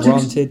taken it for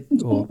granted.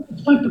 It's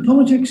back to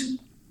politics,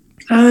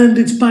 and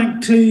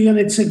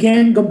it's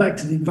again gone back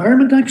to the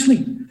environment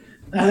actually,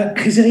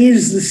 because it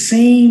is the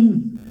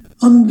same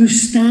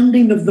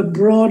understanding of the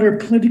broader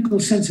political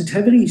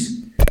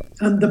sensitivities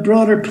and the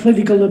broader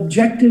political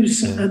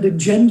objectives and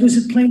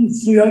agendas at play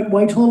throughout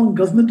Whitehall and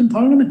government and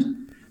Parliament.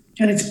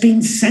 And it's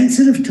being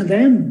sensitive to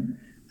them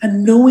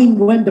and knowing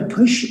when to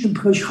push and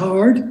push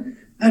hard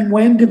and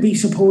when to be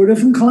supportive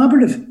and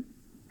collaborative.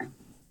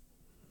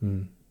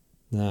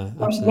 No,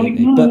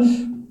 absolutely. But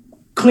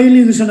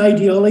clearly there's an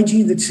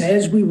ideology that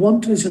says we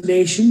want, as a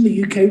nation,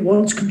 the UK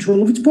wants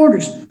control of its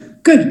borders.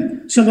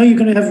 Good. So now you're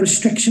going to have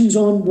restrictions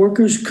on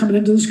workers coming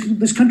into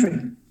this country.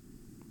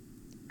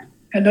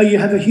 And now you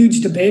have a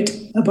huge debate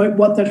about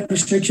what that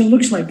restriction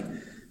looks like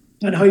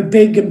and how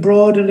big and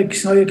broad and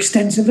how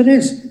extensive it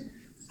is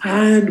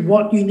and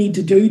what you need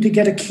to do to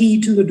get a key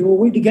to the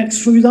doorway to get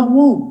through that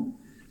wall.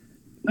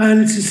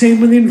 And it's the same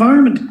with the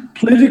environment.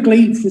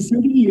 Politically, for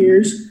 30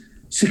 years,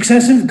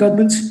 successive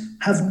governments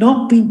have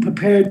not been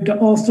prepared to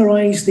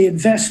authorise the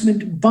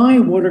investment by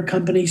water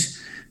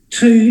companies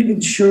to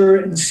ensure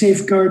and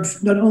safeguard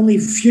not only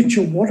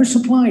future water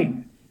supply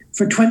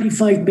for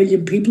 25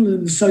 million people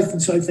in the south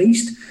and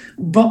southeast,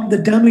 but the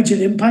damage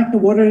and impact the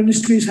water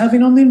industry is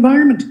having on the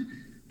environment,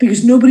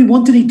 because nobody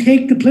wanted to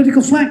take the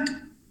political flack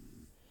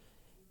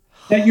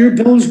that your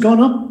bill's gone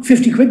up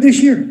 50 quid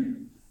this year.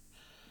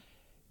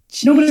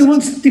 Jesus. Nobody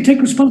wants to take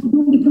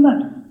responsibility for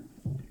that.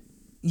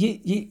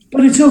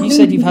 But it's okay, you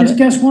said you've because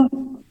guess what?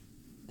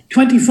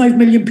 25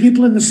 million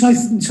people in the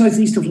south and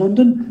southeast of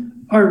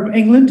London or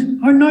England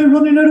are now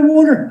running out of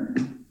water.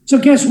 So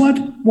guess what?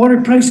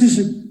 Water prices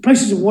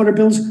of water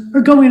bills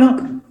are going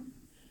up.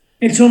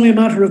 It's only a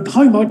matter of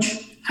how much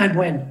and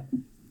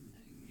when.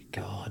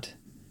 God.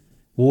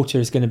 Water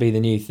is going to be the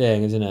new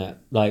thing, isn't it?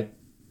 Like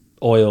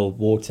oil,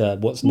 water,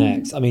 what's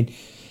next? I mean,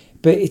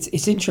 but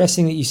it's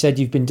interesting that you said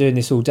you've been doing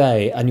this all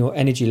day and your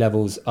energy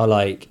levels are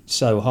like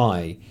so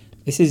high.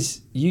 This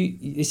is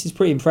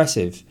pretty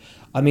impressive.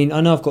 I mean,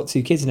 I know I've got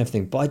 2 kids and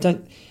everything, but I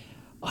don't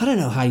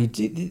know how you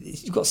do.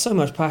 You've got so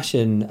much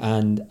passion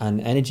and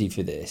energy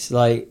for this.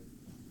 Like,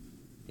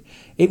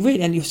 it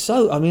really, and you're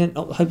so, I mean,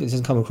 I hope it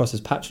doesn't come across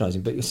as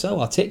patronising, but you're so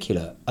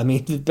articulate. I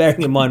mean,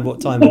 bearing in mind what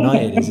time of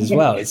night it is as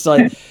well. It's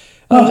like,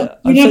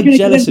 I'm so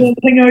jealous of...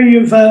 thing are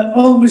you've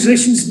all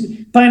musicians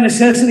by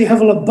necessity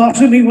have a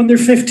lobotomy when they're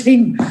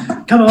 15.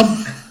 Come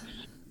on.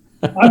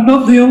 I'm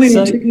not the only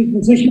articulate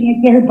musician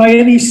out there by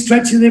any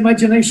stretch of the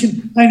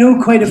imagination. I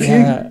know quite a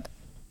few.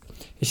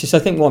 It's just, I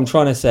think what I'm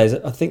trying to say is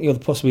I think you're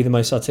possibly the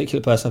most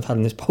articulate person I've had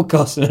in this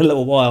podcast in a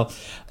little while.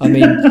 I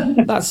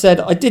mean, that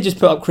said, I did just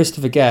put up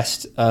Christopher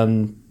Guest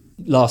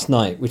last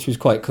night, which was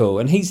quite cool.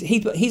 And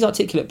he's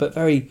articulate, but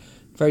very,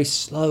 very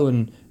slow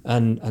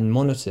and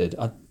monitored.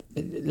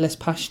 Less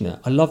passionate.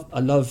 I love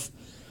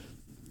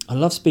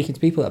speaking to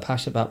people that are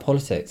passionate about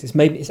politics.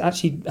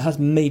 It has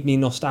made me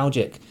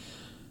nostalgic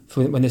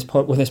for when this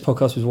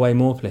podcast was way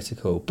more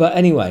political. But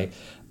anyway,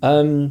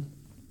 can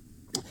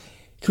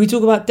we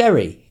talk about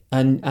Derry?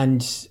 And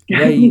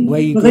where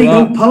you grew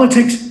up?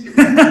 Politics.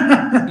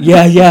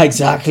 yeah,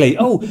 exactly.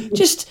 Oh,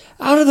 just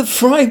out of the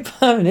frying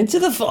pan and into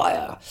the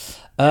fire.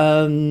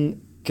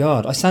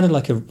 God, I sounded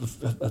like a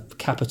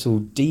capital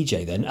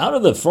DJ then. Out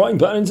of the frying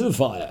pan into the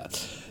fire.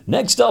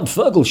 Next up,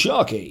 Feargal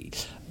Sharkey.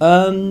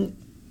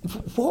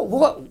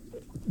 What?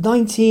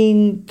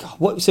 19.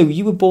 What? So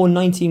you were born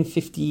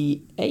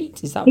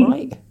 1958? Is that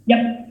right?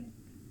 Yep.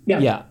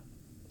 Yeah.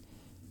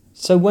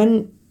 So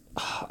when.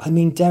 I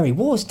mean, Derry.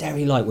 What was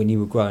Derry like when you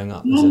were growing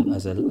up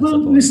as a boy?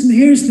 Listen,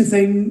 here's the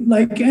thing.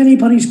 Like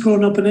anybody's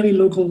grown up in any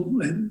local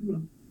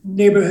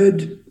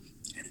neighbourhood,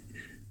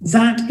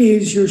 that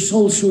is your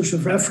sole source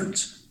of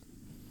reference.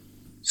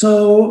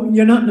 So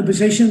you're not in a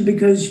position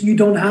because you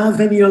don't have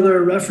any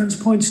other reference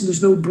points and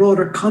there's no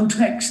broader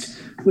context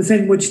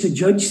within which to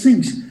judge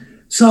things.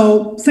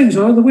 So things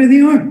are the way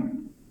they are.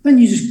 Then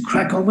you just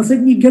crack on with it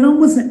and you get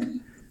on with it.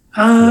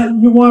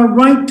 You are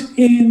right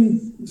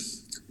in...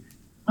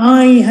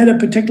 I had a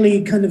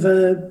particularly kind of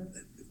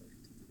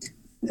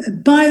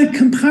by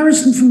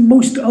comparison from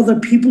most other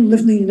people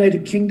living in the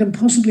United Kingdom,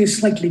 possibly a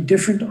slightly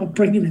different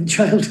upbringing in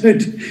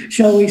childhood,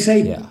 shall we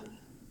say. Yeah.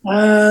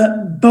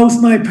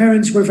 Both my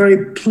parents were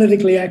very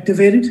politically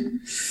activated.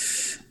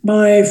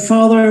 My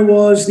father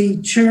was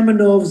the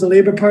chairman of the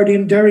Labour Party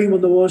in Derry when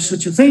there was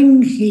such a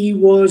thing. He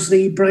was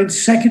the branch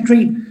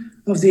secretary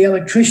of the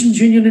Electricians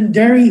Union in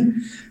Derry.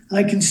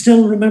 I can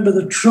still remember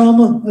the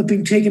trauma of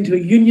being taken to a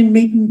union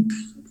meeting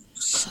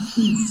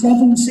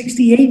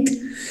 68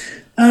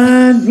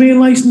 and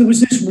realising there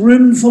was this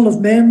room full of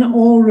men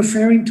all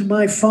referring to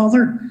my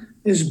father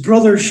as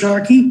Brother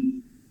Sharkey,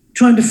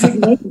 trying to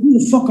figure out who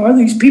the fuck are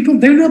these people.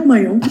 They're not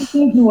my own. I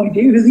have no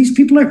idea who these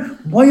people are.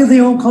 Why are they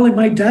all calling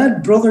my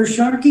dad Brother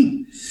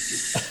Sharkey?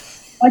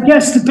 I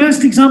guess the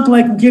best example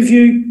I can give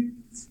you,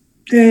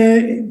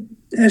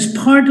 as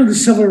part of the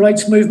civil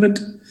rights movement,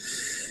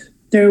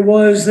 there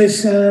was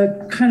this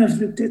kind of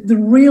the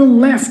real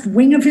left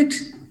wing of it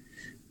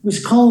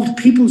was called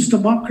People's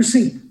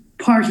Democracy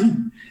Party.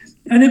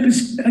 And it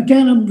was,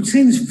 again, I'm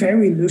saying this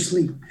very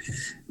loosely,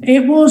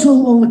 it was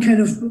all the kind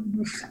of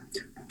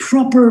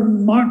proper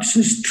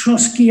Marxist,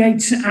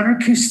 Trotskyites,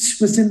 anarchists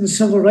within the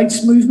civil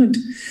rights movement.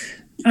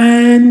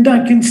 And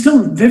I can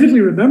still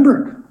vividly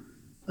remember,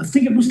 I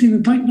think it must have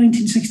been about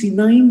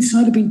 1969, so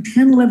I'd have been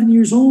 10, 11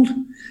 years old,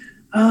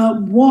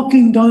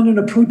 walking down on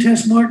a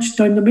protest march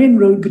down the main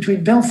road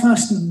between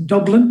Belfast and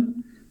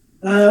Dublin,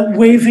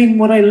 waving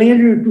what I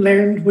later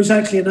learned was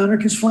actually an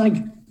anarchist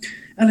flag.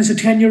 And as a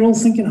 10-year-old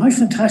thinking, how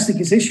fantastic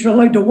is this? You're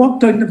allowed to walk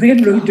down the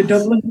main road to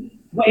Dublin,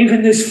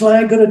 waving this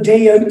flag on a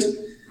day out.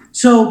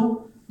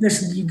 So,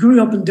 listen, you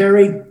grew up in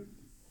Derry.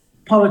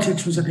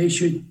 Politics was an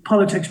issue.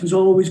 Politics was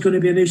always going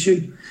to be an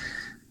issue.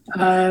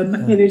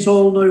 It is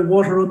all now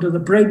water under the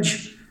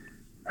bridge.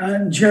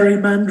 And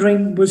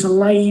gerrymandering was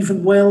alive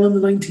and well in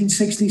the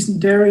 1960s in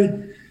Derry.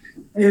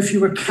 If you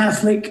were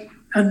Catholic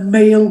and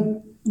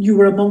male, you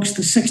were amongst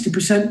the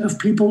 60% of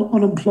people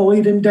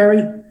unemployed in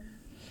Derry,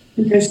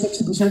 because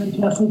 60% of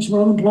Catholics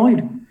were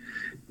unemployed.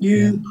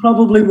 You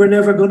probably were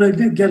never going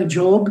to get a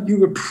job. You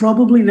were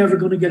probably never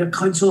going to get a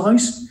council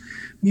house.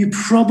 You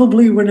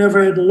probably were never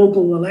at a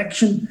local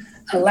election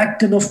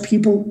elect enough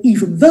people,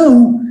 even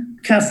though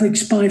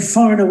Catholics by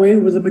far and away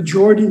were the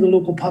majority of the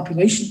local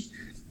population,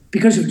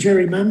 because of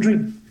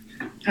gerrymandering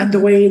and the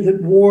way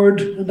that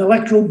ward and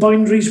electoral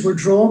boundaries were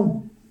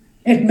drawn.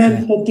 It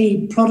meant that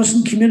the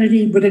Protestant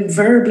community would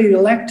invariably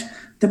elect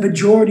the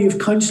majority of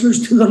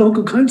councillors to the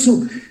local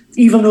council,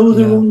 even though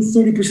they were only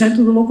 30%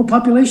 of the local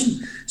population.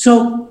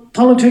 So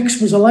politics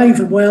was alive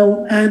and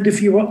well, and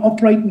if you were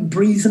upright and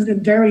breathing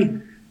in Derry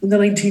in the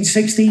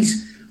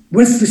 1960s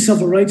with the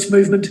civil rights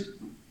movement,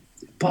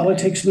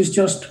 politics was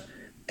just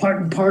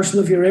part and parcel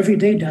of your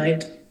everyday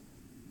diet.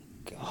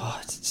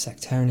 God,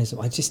 sectarianism.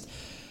 I'm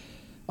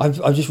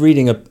just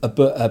reading a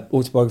book,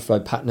 autobiography by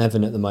Pat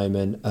Nevin at the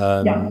moment.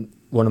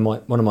 One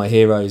of my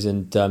heroes,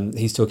 and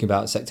he's talking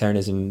about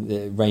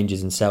sectarianism,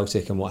 Rangers and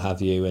Celtic and what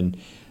have you, and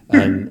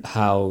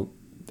how,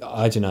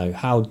 I don't know,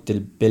 how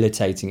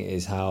debilitating it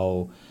is,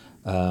 how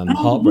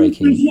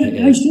heartbreaking it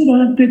is. I see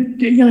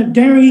that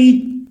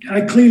Derry,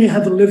 I clearly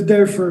haven't lived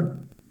there for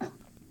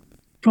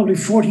probably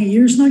 40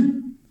 years now.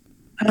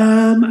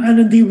 And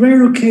in the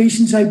rare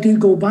occasions I do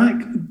go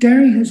back,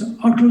 Derry has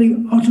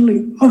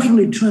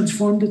utterly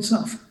transformed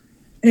itself.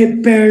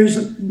 It bears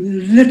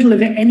little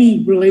of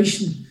any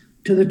relation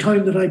to the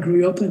town that I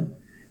grew up in.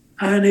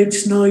 And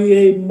it's now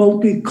a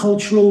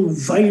multicultural,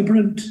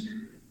 vibrant,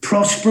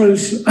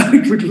 prosperous,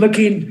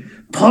 outward-looking,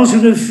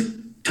 positive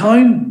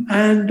town,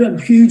 and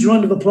a huge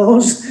round of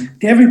applause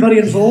to everybody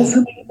involved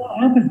in making that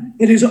happen.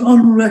 It is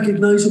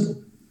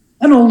unrecognisable,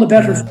 and all the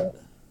better for it.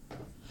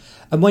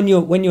 And when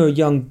you're a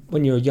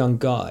young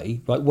guy,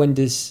 right? When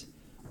does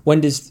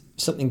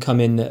something come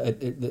in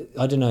that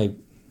I don't know,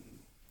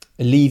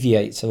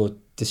 alleviates or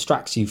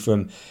distracts you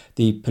from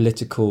the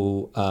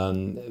political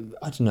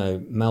I don't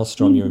know,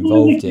 maelstrom you're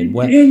involved in?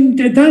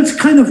 And that's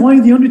kind of why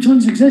the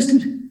Undertones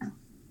existed.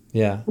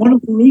 Yeah. One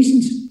of the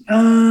reasons.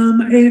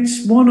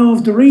 It's one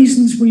of the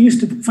reasons we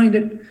used to find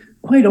it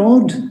quite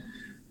odd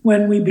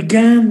when we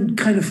began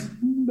kind of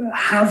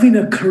having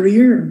a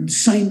career and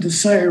signed to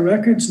Sire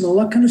Records and all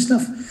that kind of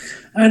stuff.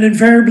 And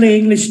invariably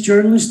English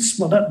journalists,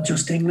 well, not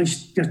just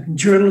English, just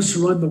journalists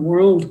around the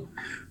world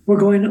were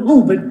going,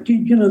 oh, but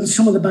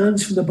some of the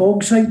bands from the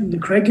Bogside and the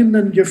Cregan,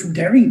 and you're from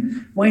Derry,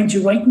 why aren't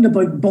you writing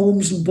about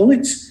bombs and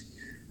bullets?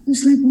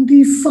 It's like, well, do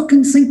you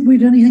fucking think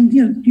we'd anything?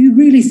 Do you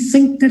really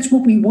think that's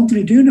what we wanted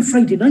to do on a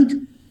Friday night?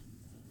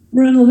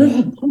 We're in a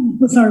little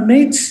pub with our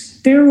mates.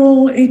 They're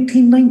all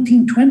 18,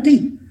 19,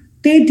 20.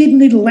 They didn't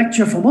need a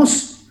lecture from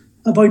us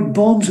about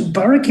bombs and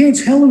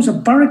barricades. Hell, there was a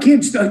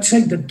barricade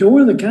outside the door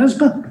of the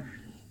Casbah.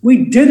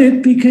 We did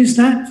it because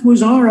that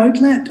was our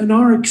outlet and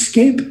our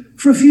escape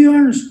for a few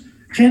hours.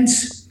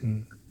 Hence,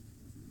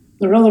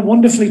 the rather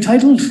wonderfully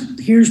titled,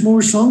 Here's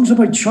More Songs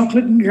About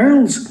Chocolate and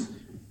Girls.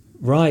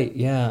 Right,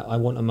 yeah, I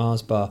Want a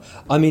Mars Bar.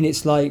 I mean,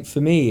 it's like,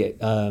 for me,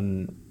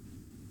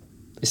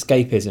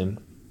 escapism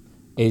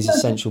is an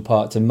essential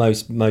part to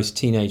most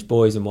teenage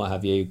boys and what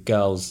have you,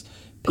 girls,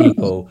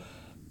 people.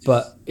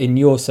 But in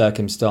your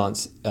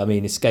circumstance, I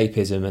mean,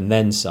 escapism and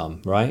then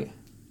some, right?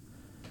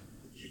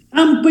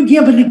 But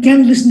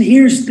again, listen,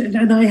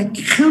 and I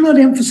cannot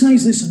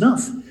emphasize this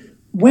enough.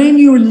 When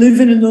you're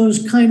living in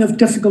those kind of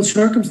difficult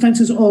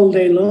circumstances all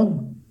day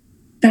long,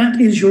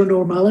 that is your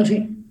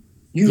normality.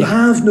 You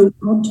have no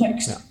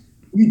context. Yeah.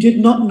 You did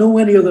not know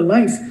any other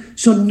life.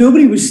 So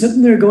nobody was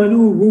sitting there going,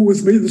 oh, woe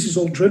with me, this is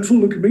all dreadful,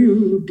 look at me,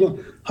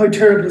 how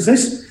terrible is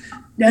this?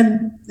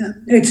 And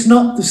it's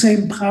not the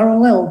same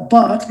parallel,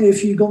 but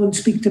if you go and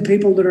speak to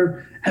people that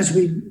are, as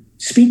we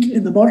speak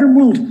in the modern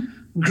world,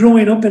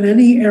 growing up in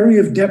any area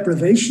of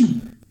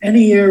deprivation,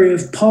 any area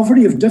of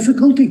poverty, of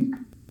difficulty,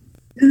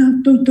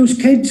 those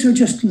kids are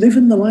just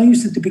living the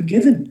lives that they've been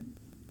given.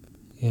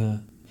 Yeah.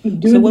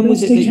 So when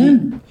was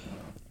it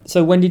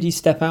So when did you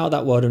step out of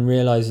that world and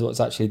realise what's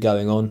actually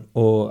going on?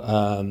 Or,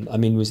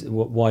 was it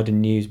wider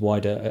news,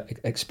 wider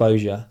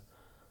exposure?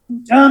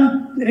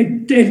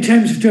 In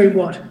terms of doing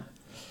what?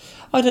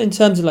 In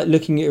terms of like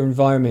looking at your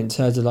environment, in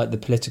terms of like the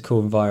political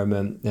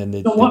environment and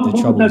the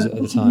troubles at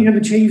the time. You have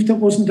achieved that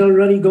wasn't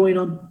already going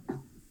on.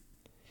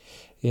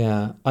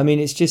 Yeah, I mean,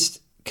 it's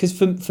just because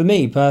for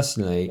me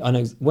personally, I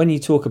know when you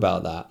talk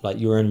about that, like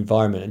your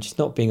environment and just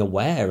not being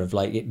aware of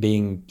like it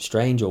being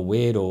strange or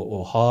weird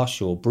or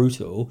harsh or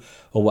brutal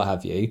or what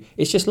have you,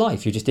 it's just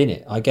life. You're just in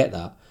it. I get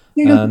that.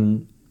 Yeah.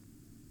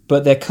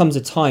 But there comes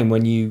a time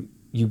when you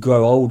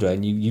grow older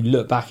and you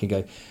look back and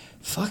go,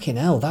 fucking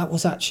hell, that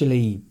was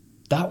pretty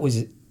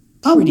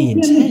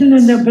intense.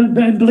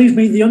 And believe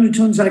me, the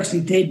Undertones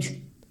actually did.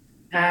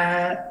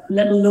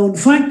 Little known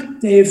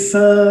fact, if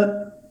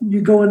you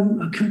go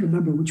and, I can't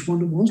remember which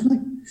one it was now.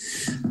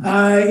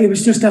 It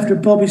was just after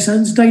Bobby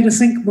Sands died, I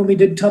think, when we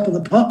did Top of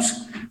the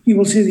Pops. you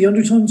will see the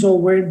Undertones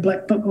all wearing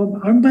black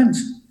armbands.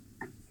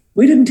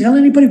 We didn't tell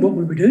anybody what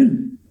we were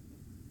doing.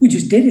 We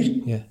just did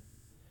it. Yeah.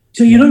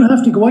 So you don't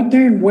have to go out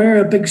there and wear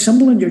a big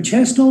symbol on your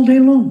chest all day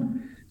long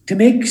to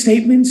make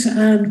statements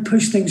and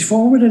push things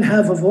forward and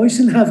have a voice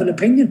and have an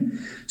opinion.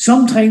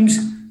 Sometimes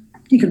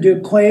you can do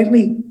it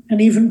quietly and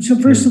even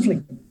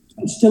subversively.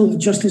 It's still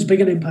just as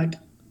big an impact.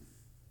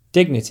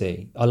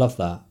 Dignity. I love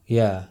that.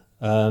 Yeah.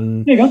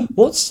 There you go.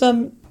 What's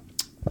so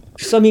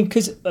I mean,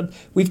 because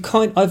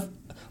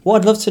what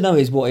I'd love to know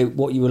is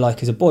what you were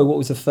like as a boy. What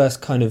was the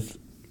first kind of,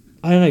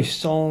 I don't know,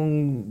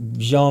 song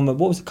genre?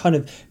 What was the kind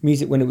of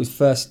music when it was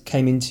first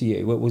came into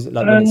you? What was it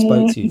like when it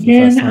spoke to you for the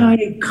first time?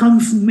 I come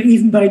from,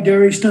 even by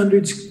Derry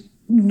standards,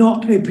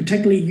 not a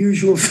particularly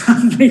usual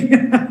family.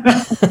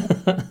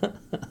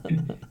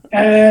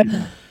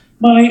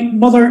 My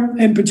mother,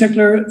 in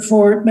particular,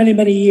 for many,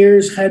 many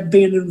years, had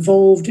been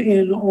involved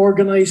in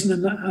organising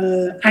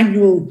an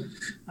annual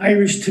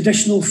Irish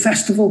traditional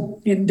festival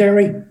in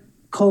Derry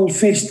called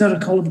Feast That I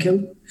Call 'Em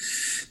Kill.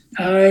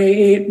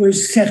 It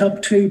was set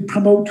up to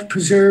promote,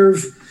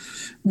 preserve,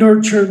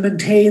 nurture,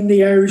 maintain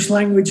the Irish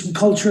language and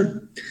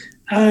culture.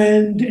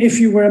 And if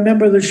you were a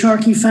member of the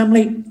Sharkey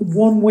family,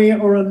 one way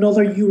or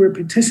another, you were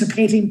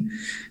participating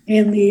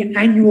in the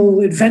annual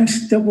event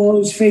that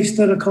was Feast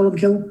That I Call 'Em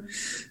Kill.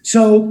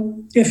 So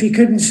if you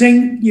couldn't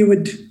sing, you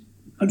would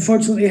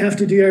unfortunately have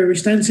to do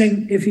Irish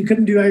dancing. If you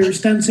couldn't do Irish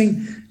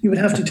dancing, you would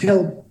have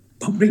to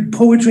read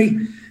poetry.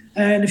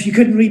 And if you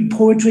couldn't read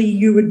poetry,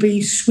 you would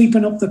be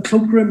sweeping up the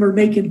cloakroom or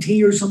making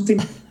tea or something.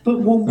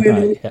 But one way or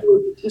another, you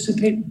were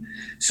participating.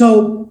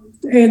 So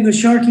in the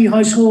Sharkey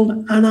household,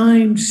 and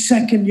I'm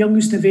second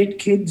youngest of 8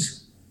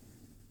 kids,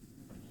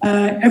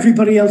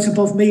 everybody else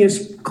above me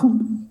is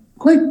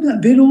quite a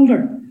bit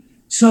older.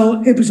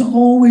 So it was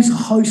always a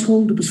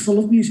household that was full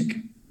of music.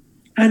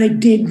 And it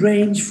did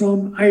range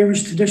from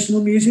Irish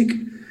traditional music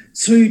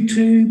through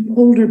to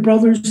older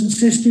brothers and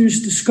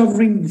sisters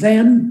discovering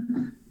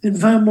them in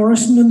Van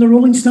Morrison and the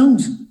Rolling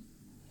Stones.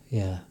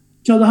 Yeah.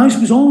 So the house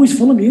was always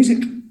full of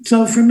music.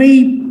 So for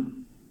me,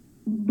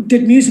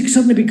 did music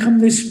suddenly become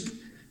this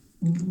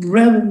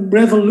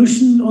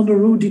revolution on the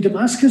road to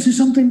Damascus or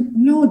something?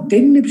 No, it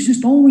didn't. It was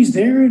just always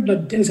there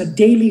as a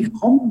daily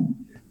hum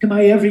to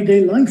my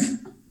everyday life.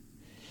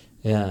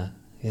 Yeah,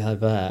 I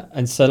bet.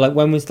 And so, like,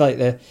 when was like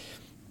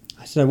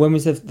when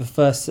was the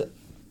first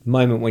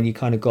moment when you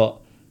kind of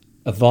got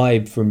a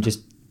vibe from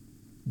just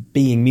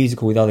being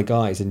musical with other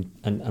guys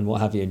and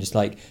what have you, and just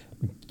like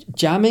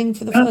jamming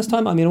for the first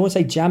time? I mean, I want to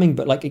say jamming,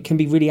 but like it can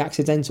be really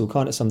accidental,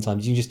 can't it?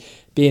 Sometimes you just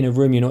be in a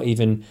room, you're not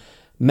even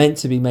meant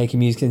to be making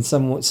music, and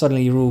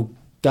suddenly you're all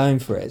going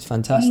for it. It's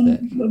fantastic.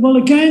 Well,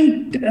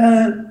 again,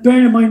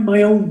 bearing in mind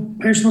my own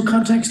personal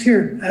context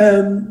here,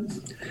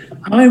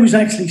 I was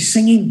actually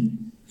singing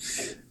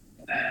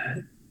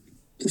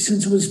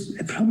since I was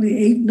probably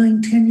 8,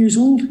 9, 10 years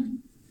old.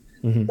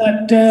 Mm-hmm.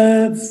 That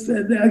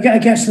I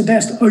guess the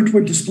best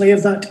outward display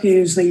of that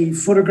is the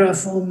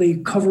photograph on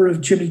the cover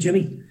of Jimmy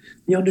Jimmy,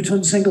 the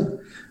Undertone single,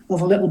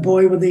 of a little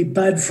boy with a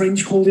bad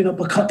French holding up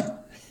a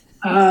cup.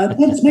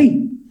 That's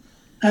me.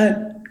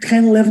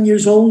 10, 11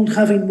 years old,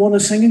 having won a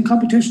singing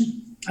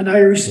competition, an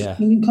Irish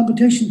singing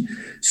competition.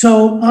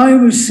 So I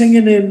was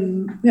singing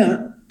in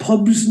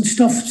pubs and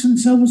stuff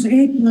since I was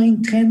 8,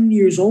 9, 10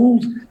 years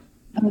old,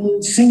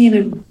 and singing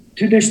in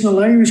traditional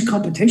Irish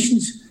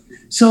competitions.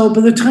 So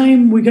by the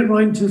time we get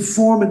round to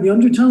forming the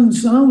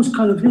Undertones, I was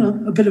kind of,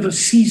 a bit of a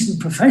seasoned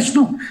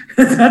professional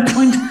at that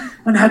point,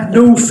 and had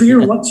no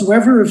fear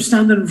whatsoever of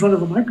standing in front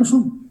of a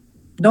microphone.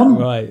 None.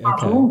 Right. At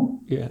Okay. all.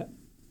 Yeah.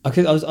 I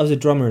was a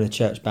drummer in a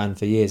church band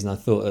for years, and I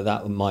thought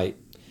that might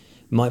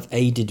have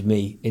aided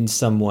me in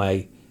some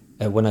way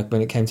when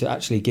it came to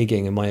actually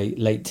gigging in my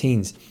late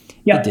teens.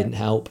 Yeah. It didn't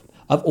help.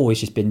 I've always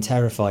just been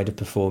terrified of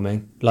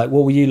performing. Like,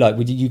 what were you like?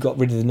 You got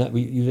rid of were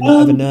you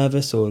ever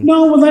nervous or?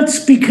 No, well,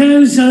 that's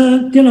because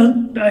I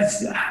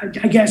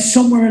guess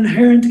somewhere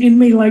inherent in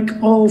me, like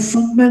all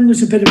frontmen,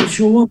 there's a bit of a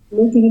show up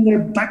looking in their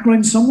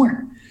background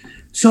somewhere.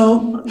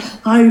 So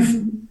I've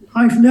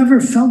never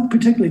felt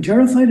particularly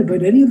terrified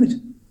about any of it,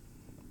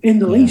 in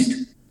the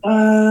least.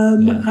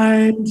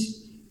 And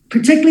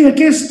particularly, I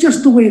guess,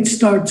 just the way it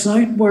starts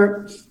out,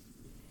 where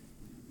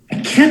I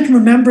can't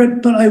remember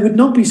it, but I would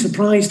not be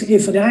surprised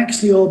if it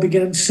actually all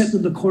began sitting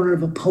in the corner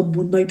of a pub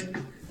one night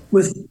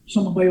with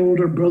some of my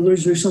older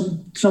brothers or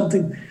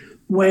something,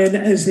 when,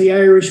 as the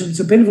Irish, and it's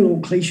a bit of an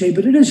old cliche,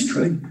 but it is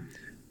true,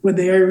 when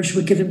the Irish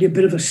would get into a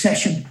bit of a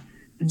session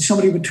and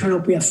somebody would turn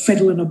up with a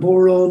fiddle and a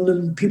bodhrán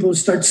and people would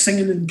start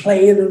singing and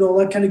playing and all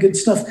that kind of good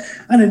stuff.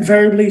 And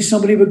invariably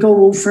somebody would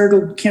go, "Oh,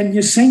 Feargal, can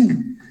you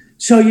sing?"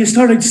 So you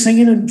started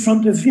singing in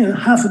front of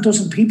half a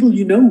dozen people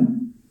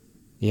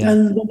Yeah.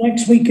 And the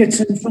next week it's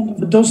in front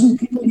of a dozen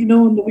people,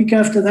 and the week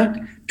after that,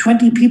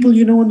 20 people,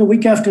 and the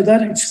week after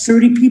that, it's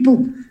 30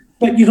 people,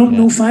 but you don't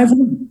know 5 of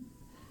them.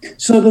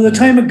 So by the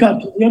time it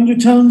got to the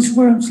Undertones,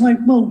 where it's like,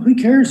 well, who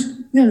cares?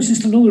 It's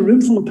just another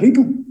room full of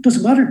people.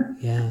 Doesn't matter.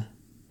 Yeah.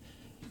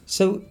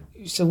 So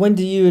when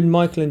do you and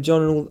Michael and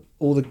John and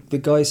all the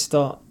guys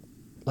start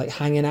like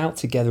hanging out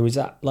together? Is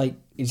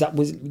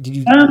Did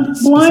you? Well, I was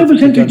specifically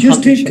go and introduced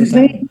hunt to the it show because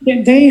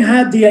down? they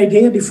had the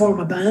idea to form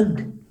a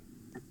band.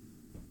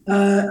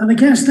 And I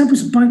guess that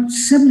was about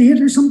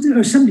 78 or something,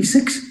 or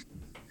 76.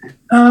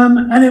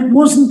 And it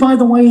wasn't, by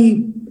the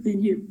way,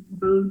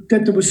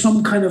 that there was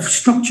some kind of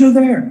structure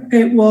there.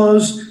 It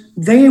was,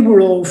 they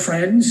were all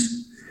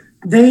friends.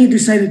 They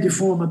decided to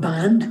form a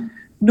band.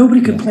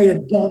 Nobody could play a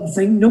damn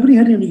thing. Nobody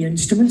had any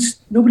instruments.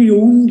 Nobody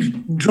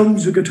owned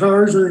drums or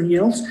guitars or anything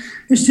else.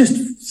 It's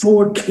just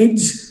four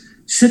kids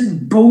sitting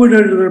bored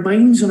out of their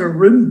minds in a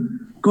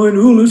room going,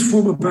 oh, let's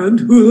form a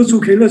band. Oh, that's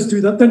okay, let's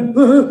do that then.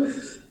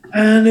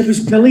 And it was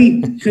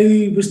Billy,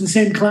 who was in the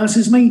same class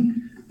as me.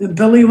 And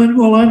Billy went,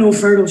 well, I know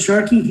Feargal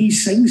Sharkey, he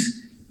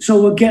sings,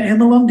 so we'll get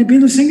him along to be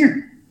the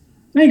singer.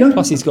 There you go.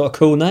 Plus, he's got a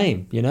cool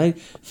name.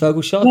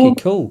 Feargal Sharkey.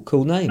 Well,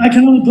 cool name. I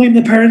can only blame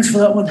the parents for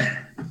that one.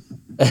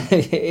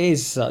 It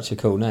is such a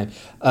cool name.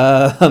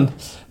 No,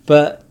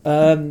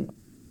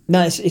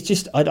 it's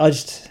just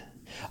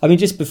I mean,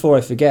 just before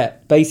I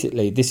forget,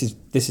 basically this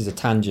is a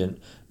tangent,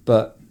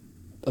 but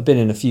I've been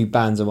in a few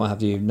bands and what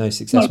have you, no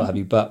success, what have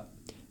you, but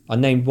I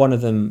named one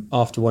of them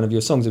after one of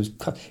your songs.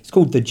 It's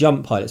called The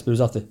Jump Pilots, but it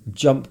was after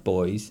Jump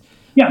Boys.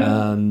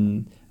 Yeah.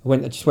 I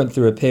just went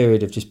through a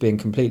period of just being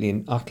completely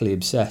and utterly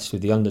obsessed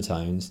with the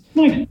undertones.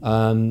 Nice.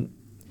 And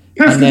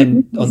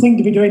then thing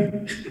to be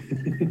doing.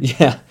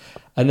 Yeah,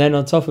 and then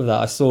on top of that,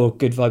 I saw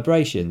Good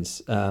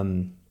Vibrations.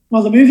 Well,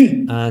 the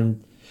movie.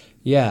 And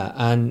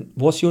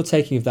what's your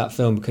taking of that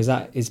film? Because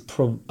that is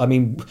I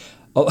mean,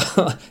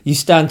 you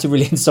stand to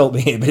really insult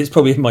me here, but it's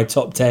probably in my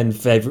top 10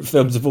 favourite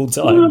films of all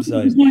time.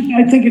 So I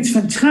think it's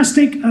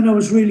fantastic, and I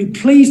was really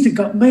pleased it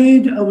got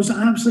made. I was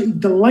absolutely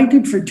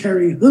delighted for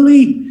Terry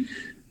Hooley.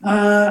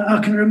 I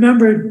can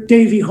remember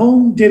David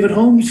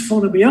Holmes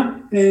phoning me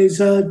up.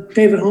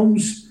 David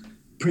Holmes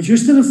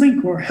produced it, I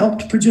think, or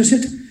helped produce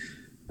it.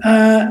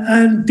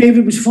 And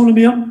David was phoning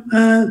me up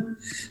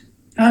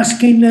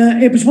asking,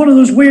 it was one of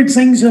those weird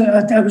things.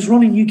 I was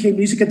running UK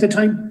Music at the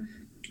time,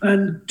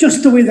 and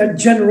just the way that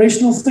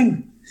generational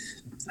thing.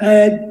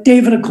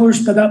 David, of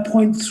course, by that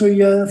point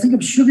through, I think it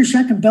was Sugar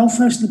Shack in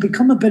Belfast, had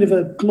become a bit of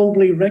a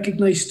globally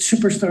recognised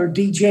superstar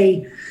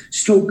DJ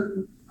stroke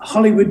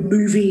Hollywood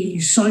movie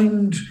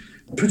sound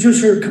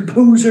producer,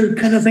 composer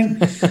kind of thing.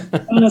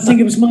 And I think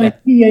it was my PA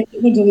came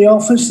into the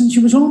office, and she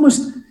was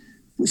almost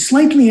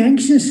slightly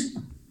anxious.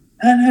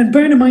 And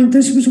bearing in mind,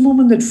 this was a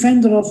woman that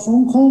fended off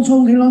phone calls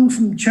all day long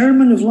from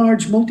chairmen of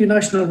large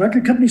multinational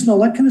record companies and all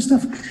that kind of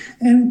stuff.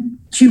 And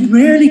she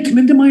rarely came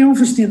into my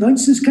office to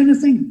announce this kind of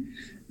thing.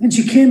 And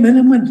she came in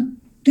and went,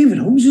 David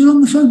Holmes is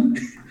on the phone,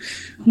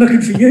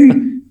 looking for you.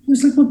 I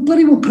was like, well,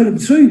 bloody well put him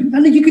through.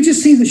 And then you could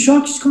just see the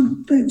shock. She's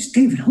going, it's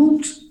David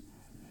Holmes.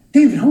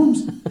 David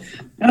Holmes.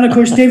 And of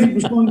course, David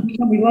was going to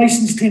become a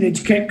licensed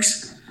Teenage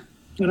Kicks.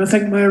 And I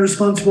think my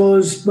response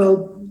was,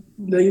 well,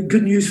 the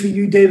good news for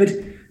you,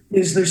 David,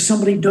 is there's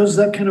somebody who does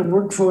that kind of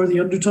work for the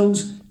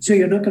Undertones. So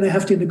you're not going to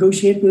have to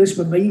negotiate with this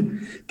with me,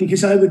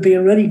 because I would be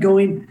already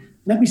going,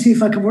 let me see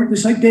if I can work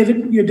this out,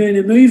 David. You're doing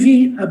a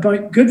movie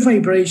about Good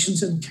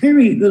Vibrations and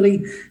Terry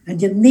Hooley,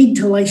 and you need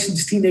to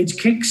license Teenage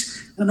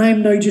Kicks. And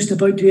I'm now just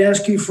about to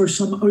ask you for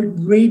some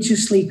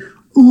outrageously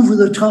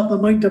over-the-top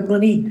amount of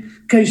money,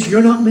 because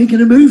you're not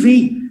making a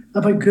movie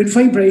about Good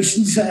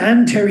Vibrations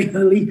and Terry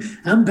Hooley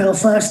and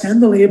Belfast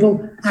and the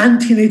label and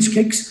Teenage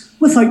Kicks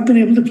without being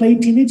able to play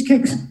Teenage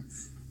Kicks.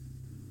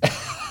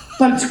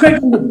 But it's great. I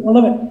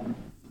love it.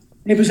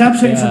 It was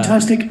absolutely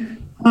fantastic.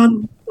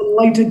 I'm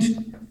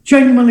delighted,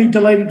 genuinely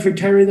delighted for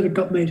Terry that it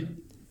got made.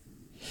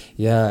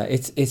 Yeah,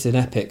 it's an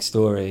epic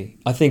story.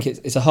 I think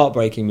it's a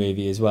heartbreaking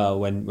movie as well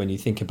when you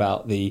think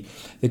about the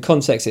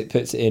context it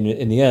puts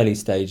in the early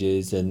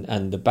stages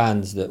and the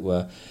bands that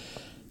were,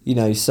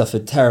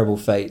 suffered terrible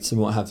fates and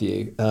what have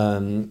you.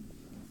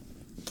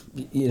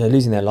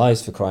 Losing their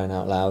lives, for crying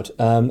out loud.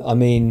 I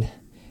mean,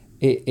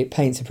 it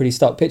paints a pretty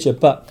stark picture.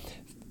 But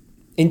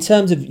in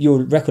terms of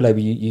your record label,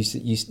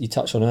 you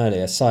touched on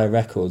earlier, Sire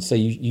Records. So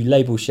you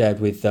label shared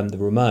with the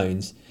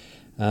Ramones.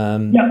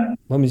 Yeah.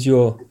 When was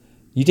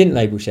you didn't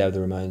label share with the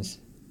Ramones?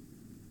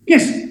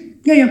 Yes.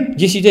 Yeah.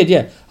 Yes, you did.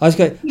 Yeah. I was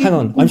going. Hang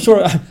on. I'm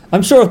sure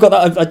I've got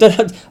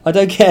that. I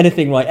don't get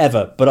anything right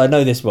ever, but I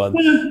know this one.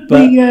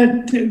 But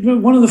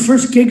one of the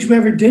first gigs we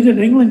ever did in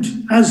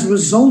England, as a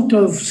result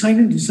of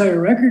signing to Sire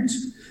Records,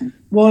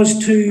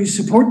 was to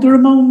support the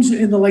Ramones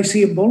in the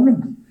Lyceum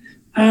Ballroom.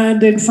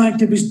 And in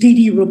fact, it was Dee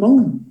Dee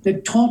Ramone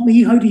that taught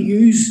me how to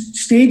use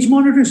stage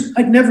monitors.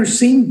 I'd never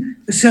seen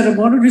a set of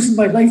monitors in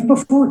my life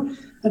before.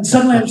 And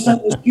suddenly I was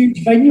at this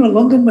huge venue in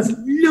London with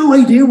no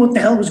idea what the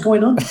hell was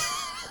going on.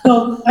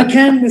 So I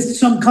can, with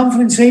some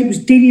confidence, say it was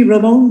Dee Dee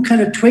Ramone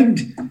kind of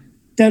twigged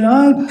that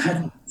I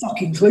had no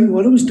fucking clue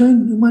what I was doing.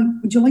 And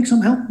went, would you like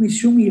some help?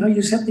 Show me how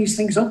you set these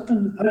things up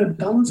and how to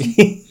balance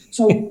them.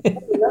 So,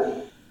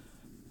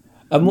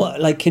 and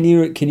what, can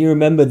you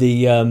remember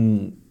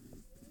the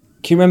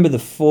can you remember the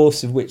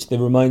force of which the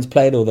Ramones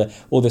played, or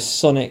the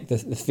sonic, the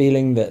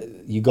feeling that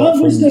you got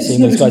from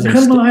seeing those guys?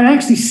 Incredible. I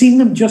actually seen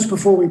them just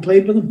before we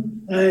played with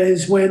them.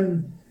 Is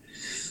when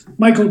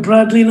Michael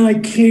Bradley and I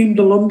came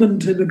to London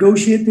to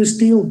negotiate this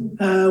deal.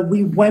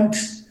 We went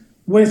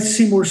with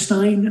Seymour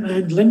Stein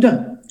and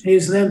Linda,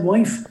 his then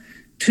wife,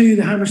 to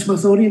the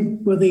Hammersmith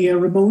Odeon where the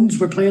Ramones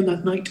were playing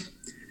that night.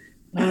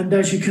 And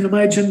as you can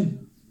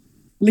imagine,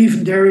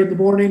 leaving Derry in the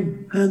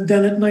morning, and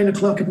then at 9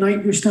 o'clock at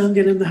night, you're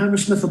standing in the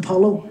Hammersmith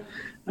Apollo,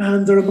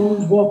 and the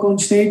Ramones walk on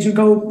stage and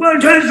go,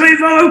 1, 2, 3,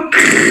 4.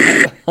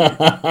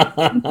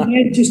 And the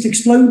head just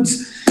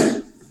explodes.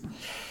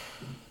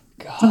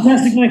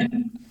 Fantastic night.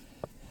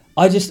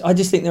 I just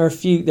think there are a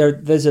few.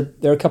 There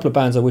are a couple of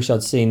bands I wish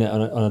I'd seen it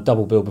on a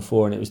double bill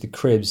before, and it was the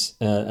Cribs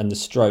and the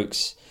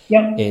Strokes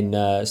in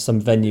some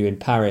venue in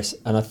Paris,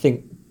 and I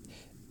think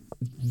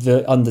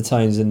the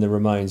undertones in the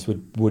Ramones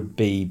would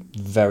be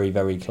very,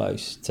 very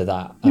close to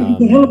that.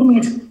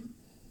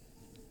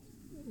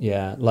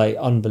 Yeah, like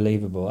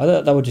unbelievable. I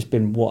thought that would just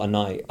been what a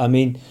night. I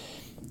mean,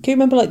 can you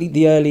remember like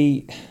the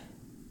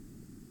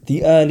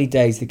early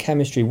days, the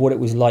chemistry, what it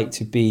was like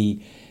to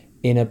be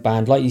in a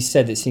band? Like you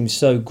said, it seems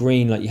so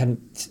green, like you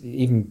hadn't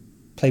even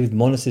played with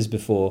Monitors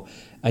before,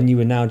 and you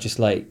were now just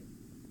like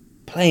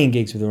playing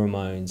gigs with the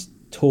Ramones,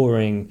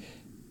 touring.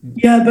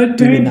 Yeah, but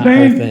bearing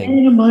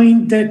in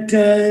mind that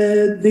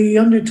the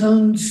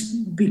undertones,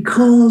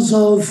 because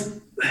of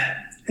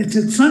it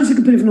sounds like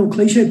a bit of an old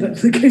cliche,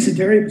 but in the case of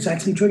Derry, it was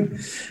actually true.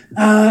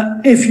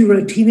 If you were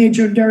a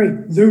teenager in Derry,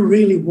 there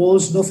really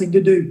was nothing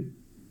to do.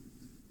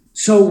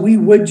 So we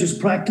would just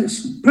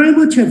practice pretty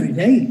much every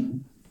day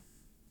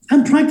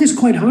and practice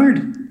quite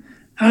hard.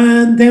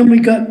 And then we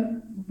got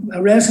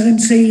a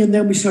residency, and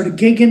then we started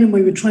gigging, and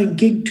we would try and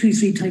gig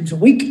 2-3 times a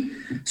week.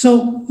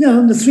 So,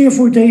 in the 3 or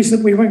 4 days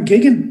that we weren't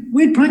gigging,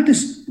 we'd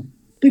practice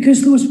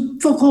because there was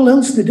fuck all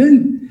else to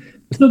do.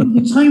 So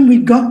by the time we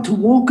got to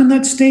walk on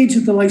that stage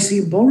at the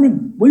Lyceum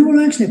Ballroom, we were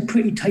actually a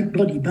pretty tight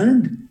bloody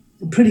band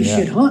and pretty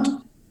shit hot.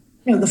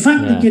 The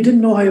fact that you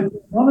didn't know how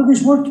all of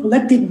this worked, well,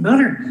 that didn't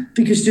matter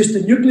because just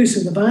the nucleus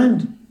of the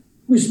band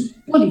was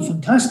bloody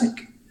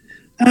fantastic.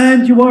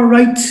 And you are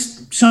right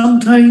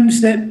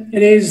sometimes that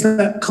it is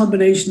that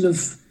combination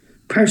of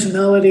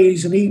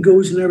personalities and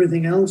egos and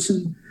everything else,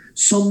 and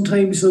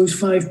sometimes those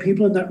 5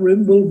 people in that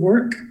room will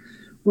work,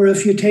 where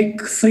if you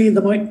take 3 of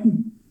them out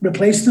and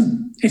replace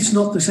them, it's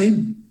not the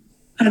same.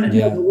 And it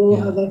never will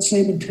have that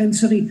same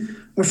intensity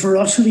or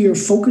ferocity or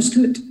focus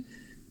to it.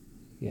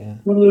 Yeah.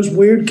 One of those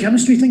weird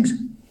chemistry things.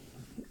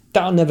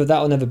 That'll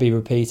never be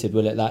repeated,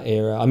 will it, that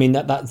era? I mean,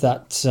 that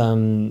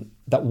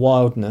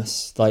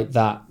wildness, like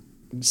that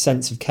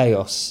sense of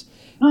chaos.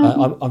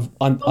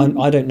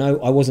 I don't know.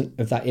 I wasn't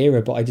of that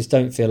era, but I just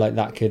don't feel like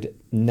that could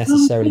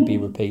necessarily be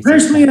repeated.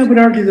 Personally, I would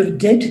argue that it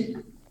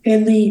did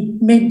in the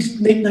late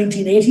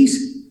 1980s,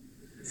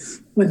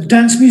 when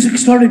dance music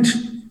started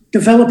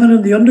developing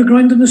in the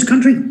underground in this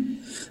country,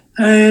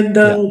 and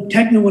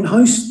techno and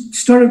house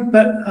started.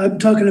 But I'm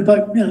talking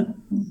about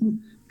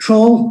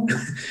Troll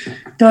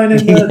down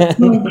in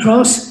the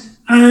Cross,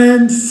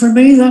 and for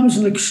me, that was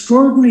an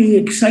extraordinarily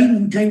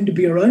exciting time to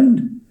be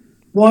around.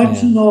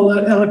 Watching all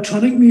that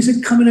electronic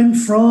music coming in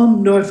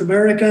from North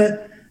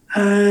America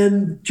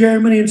and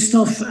Germany and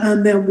stuff,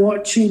 and then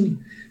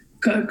watching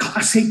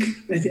classic,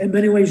 in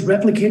many ways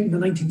replicating the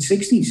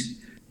 1960s.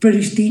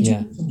 British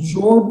DJs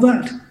absorb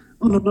that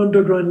on an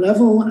underground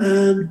level,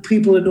 and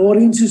people in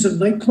audiences and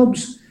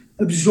nightclubs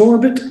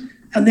absorb it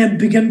and then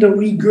begin to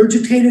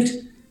regurgitate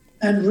it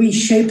and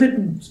reshape it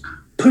and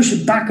push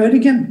it back out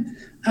again.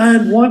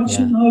 And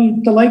watching how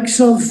the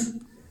likes of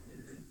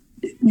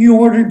New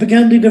Order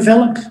began to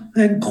develop,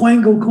 and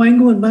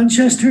Quango in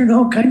Manchester and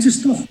all kinds of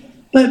stuff.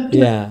 But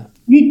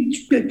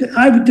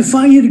I would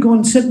defy you to go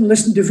and sit and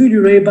listen to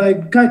Voodoo Ray by a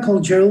guy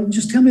called Gerald and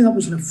just tell me that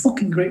wasn't a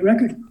fucking great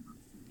record.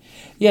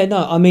 Yeah,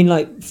 no, I mean,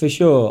 like, for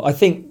sure. I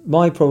think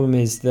my problem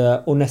is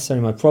or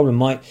necessarily my problem,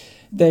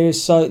 there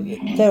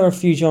are a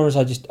few genres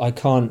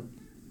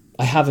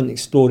I haven't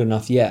explored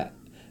enough yet.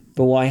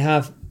 But what I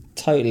have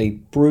totally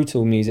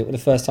brutal music. The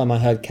first time I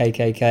heard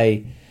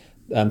KKK,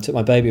 Took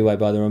My Baby Away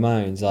by the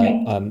Ramones,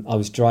 I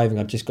was driving,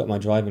 I'd just got my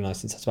driving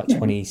license, I was about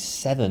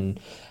 27,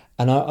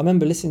 and I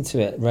remember listening to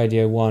it,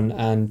 Radio 1,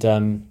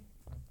 and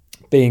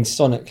being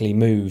sonically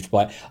moved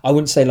by it. I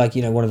wouldn't say like,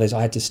 one of those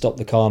I had to stop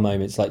the car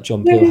moments like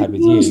John Peel had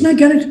with you. I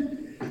get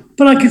it.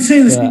 But I could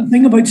say the same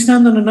thing about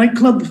standing in a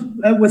nightclub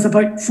with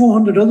about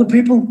 400 other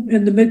people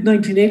in the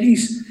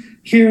mid-1980s,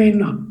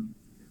 hearing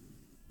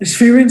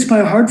Experience by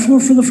a Hard Floor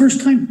for the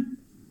first time.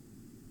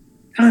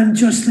 And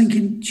just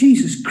thinking,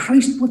 Jesus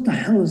Christ, what the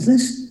hell is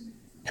this?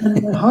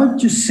 And my heart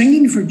just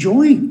singing for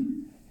joy.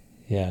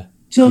 Yeah.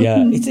 So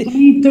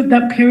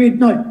that period,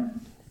 now,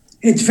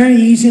 it's very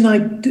easy, and I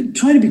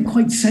try to be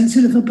quite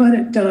sensitive about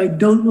it, that I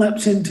don't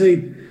lapse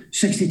into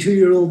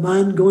 62-year-old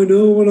man going,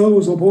 oh, when I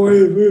was a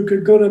boy, we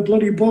could go to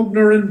bloody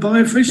Bognor and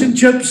buy fish and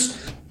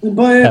chips and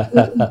buy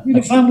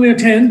a family of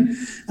 10.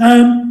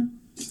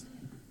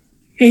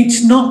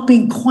 It's not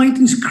been quite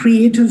as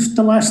creative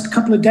the last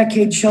couple of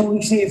decades, shall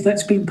we say, if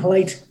that's been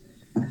polite.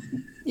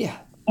 Yeah.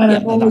 And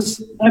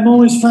I'm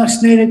always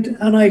fascinated,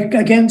 and I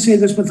again say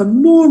this with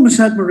enormous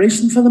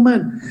admiration for the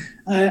man.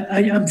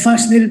 I'm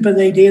fascinated by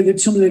the idea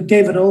that somebody like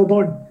David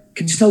Albarn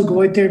can still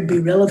go out there and be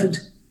relevant.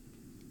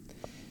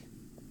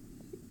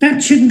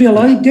 That shouldn't be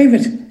allowed,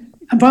 David.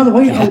 And by the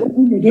way, I love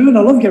what you're doing.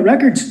 I love your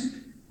records.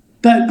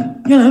 But,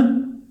 you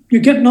know,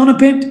 you're getting on a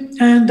bit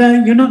and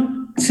you're not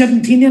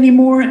 17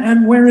 anymore.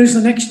 And where is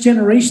the next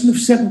generation of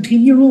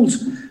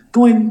 17-year-olds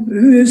going,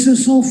 who is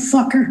this old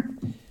fucker?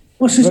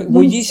 What's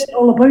this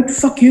all about?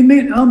 Fuck you,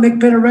 mate. I'll make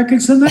better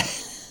records than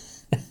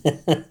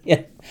that.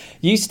 Yeah.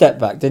 You stepped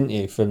back, didn't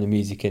you, from the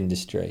music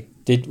industry?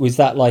 Was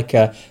that like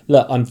a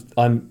look?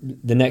 I'm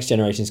the next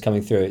generation's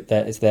coming through.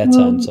 It's their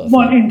turn, sort of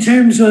what thing. in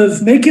terms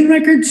of making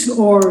records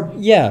or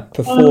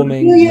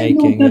performing,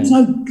 making? No, that's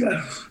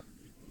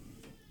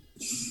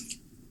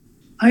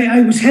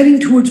I was heading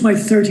towards my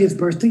 30th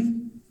birthday.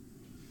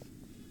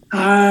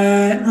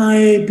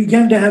 I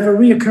began to have a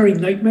reoccurring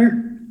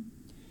nightmare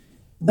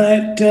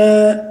that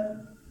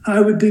I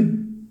would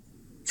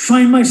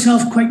find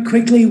myself quite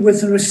quickly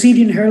with a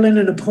receding hairline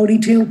and a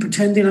ponytail,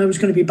 pretending I was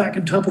going to be back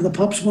on top of the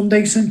pops one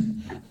day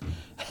soon.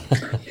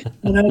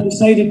 And I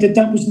decided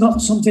that was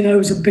not something I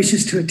was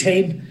ambitious to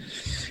attain.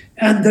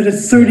 And that at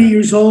 30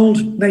 years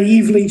old,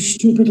 naively,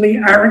 stupidly,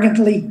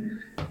 arrogantly,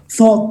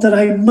 thought that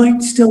I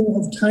might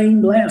still have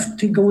time left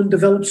to go and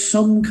develop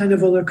some kind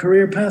of other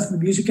career path in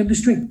the music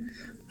industry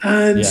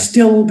and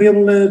still be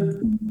able to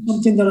do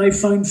something that I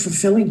found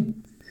fulfilling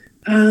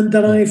and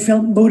that I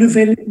felt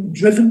motivated and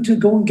driven to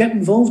go and get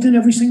involved in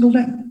every single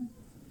day.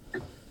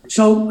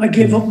 So I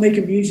gave up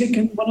making music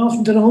and went off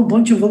and did a whole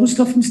bunch of other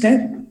stuff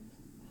instead.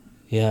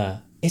 Yeah.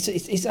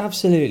 It's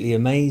absolutely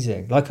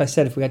amazing. Like I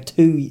said, if we had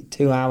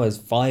 2 hours,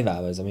 5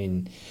 hours, I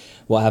mean,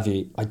 what have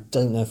you, I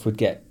don't know if we'd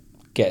get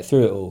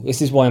through it all.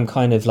 This is why I'm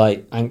kind of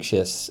like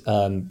anxious.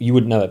 You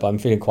wouldn't know it, but I'm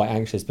feeling quite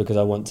anxious because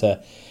I want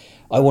to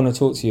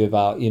talk to you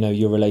about, you know,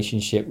 your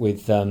relationship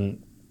with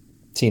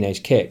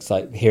Teenage Kicks,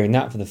 like hearing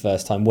that for the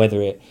first time,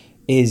 whether it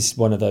is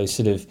one of those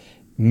sort of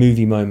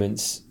movie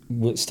moments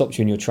that stopped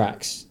you in your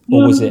tracks,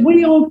 or was it? For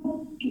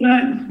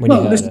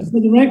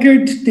the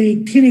record,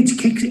 the Teenage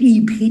Kicks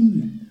EP.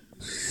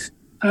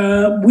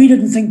 We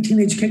didn't think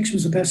Teenage Kicks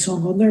was the best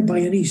song on there by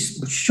any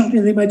shot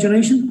in the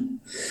imagination.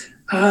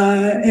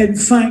 In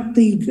fact,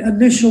 the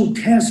initial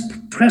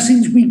test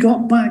pressings we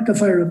got back,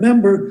 if I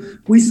remember,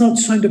 we thought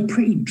sounded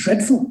pretty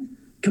dreadful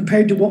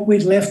compared to what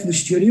we'd left in the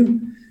studio.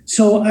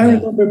 So I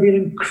remember being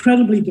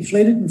incredibly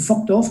deflated and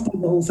fucked off by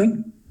the whole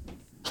thing.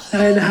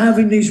 And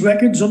having these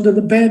records under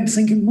the bed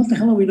thinking, what the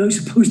hell are we now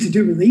supposed to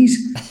do with these?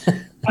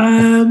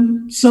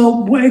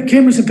 So it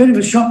came as a bit of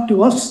a shock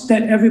to us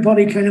that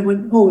everybody kind of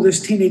went, oh, this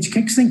Teenage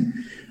Kicks thing.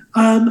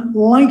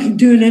 Like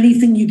doing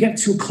anything you get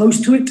so close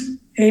to it,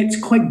 it's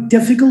quite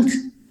difficult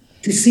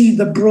to see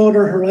the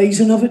broader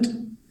horizon of it.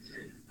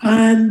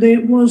 And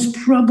it was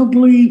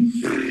probably,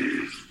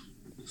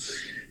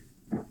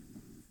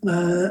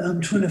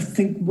 I'm trying to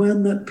think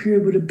when that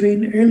period would have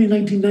been, early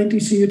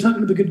 1990s, so you're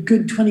talking about a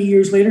good 20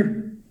 years later.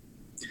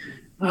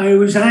 I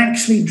was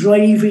actually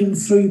driving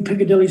through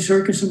Piccadilly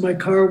Circus in my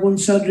car one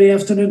Saturday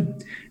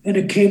afternoon, and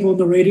it came on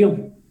the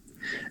radio.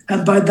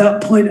 And by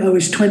that point, I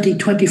was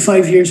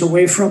 25 years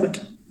away from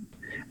it.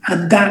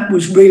 And that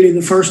was really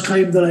the first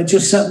time that I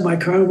just sat in my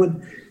car and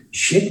went,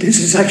 shit, this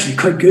is actually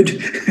quite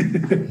good.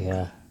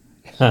 Yeah.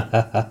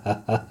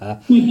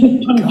 God.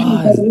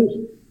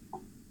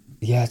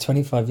 Yeah,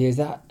 25 years,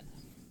 that's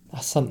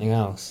something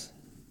else.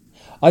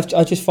 I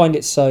just find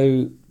it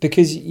so,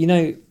 because, you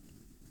know,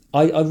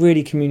 I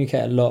really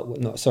communicate a lot.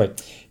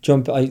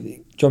 John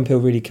Peel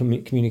really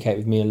communicate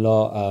with me a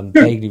lot,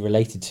 vaguely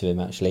related to him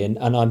actually, and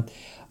I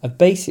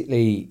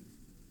basically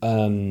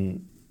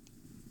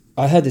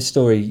I heard this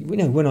story, you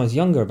know, when I was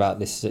younger about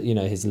this, you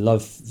know, his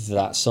love for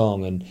that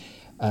song,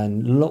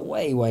 and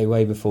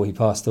way before he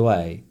passed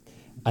away,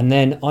 and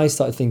then I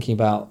started thinking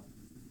about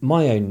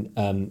my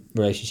own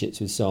relationships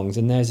with songs,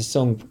 and there's a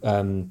song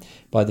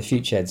by the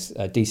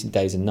Futureheads, Decent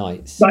Days and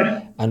Nights,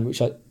 right, and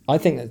which I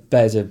think that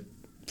bears a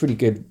pretty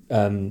good,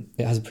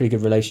 it has a pretty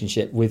good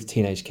relationship with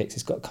Teenage Kicks.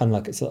 It's got kind of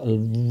like, it's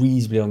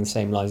reasonably along the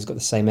same lines. It's got the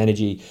same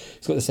energy.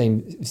 It's got the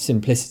same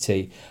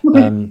simplicity.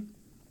 Okay.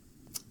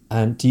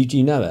 And do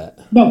you know it?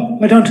 No,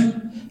 I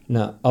don't.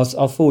 No,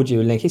 I'll forward you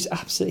a link. It's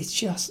absolutely, it's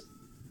just,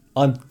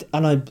 I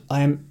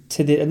am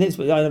to the, and it's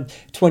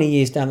 20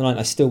 years down the line,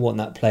 I still want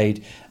that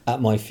played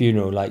at my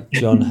funeral, like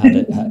John had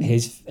it at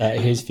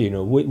his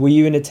funeral. Were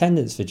you in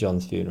attendance for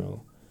John's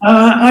funeral?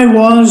 I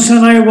was,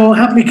 and I will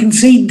happily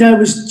concede I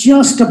was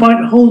just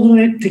about holding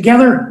it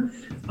together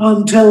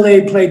until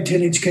they played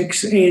Teenage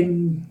Kicks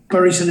in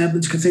Bury St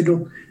Edmunds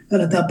Cathedral,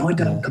 and at that point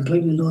I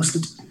completely lost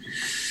it.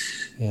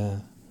 Yeah.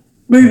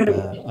 Moving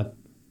on.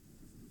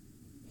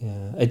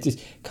 Yeah, it just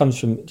comes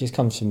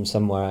from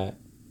somewhere.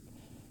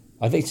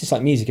 I think it's just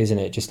like music, isn't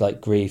it? Just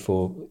like grief,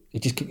 or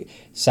it just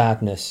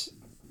sadness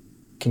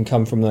can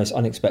come from those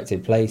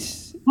unexpected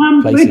places.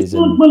 Well,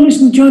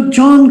 listen,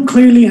 John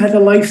clearly had a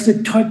life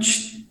that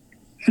touched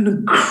an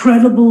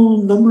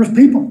incredible number of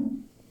people.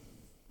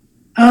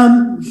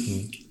 I'll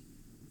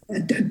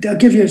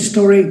give you a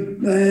story.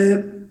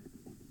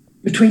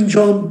 Between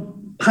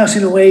John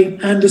passing away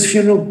and his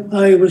funeral,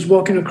 I was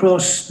walking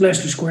across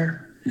Leicester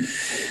Square,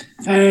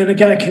 and a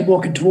guy came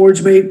walking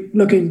towards me,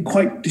 looking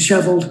quite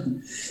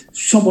dishevelled,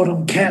 somewhat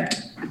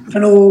unkempt,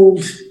 an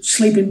old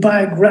sleeping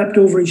bag wrapped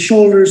over his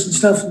shoulders and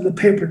stuff in the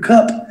paper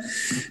cup.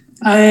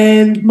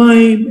 And my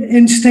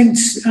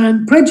instincts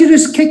and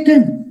prejudice kicked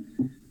in.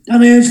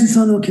 And I actually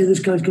thought, okay, this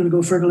guy's going to go,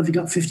 Feargal, have you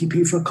got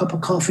 50p for a cup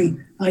of coffee?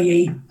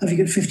 i.e., have you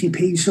got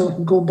 50p so I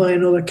can go buy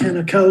another can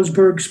of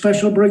Carlsberg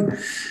special brew?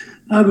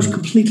 I was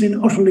completely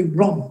and utterly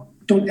wrong.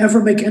 Don't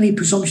ever make any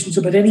presumptions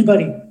about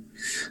anybody.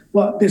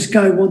 What this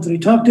guy wanted to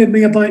talk to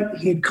me about,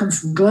 he had come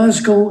from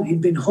Glasgow,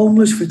 he'd been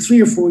homeless for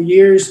 3 or 4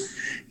 years.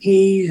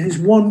 His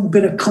one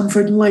bit of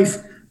comfort in life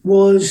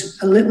was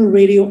a little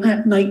radio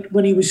at night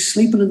when he was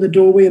sleeping in the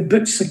doorway of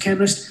Boots the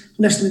chemist,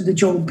 listening to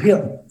John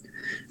Peel,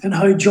 and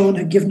how John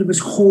had given him his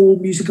whole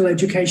musical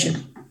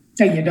education.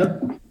 There you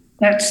go.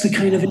 That's the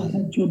kind of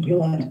impact John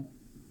Peel had.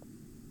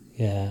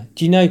 Yeah.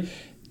 Do you know,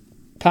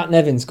 Pat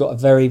Nevin's got a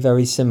very,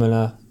 very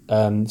similar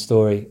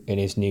story in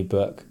his new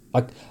book.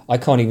 I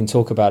can't even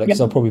talk about it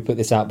because I'll probably put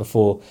this out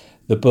before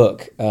the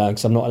book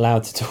because I'm not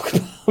allowed to talk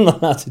about. I'm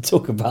not allowed to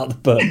talk about the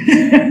book.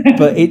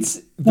 But it's.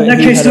 But in that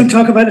case, don't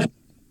talk about it.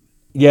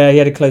 Yeah, he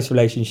had a close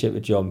relationship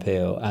with John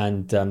Peel,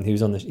 and he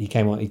was on the. He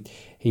came on.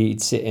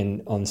 He'd sit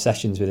in on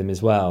sessions with him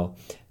as well,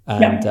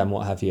 and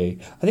what have you.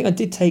 I think I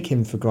did take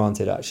him for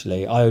granted.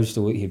 Actually, I always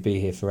thought he'd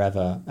be here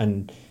forever,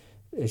 and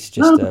it's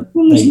just. Well,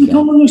 it's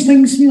one of those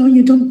things. You know,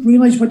 you don't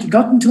realise what you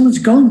got until it's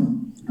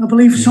gone. I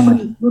believe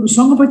somebody wrote a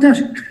song about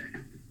that.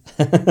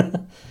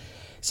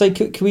 So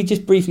can we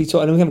just briefly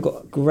talk? I know we haven't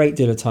got a great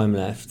deal of time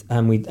left,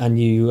 and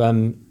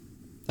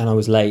I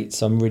was late,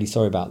 so I'm really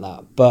sorry about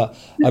that. But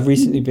I've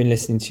recently been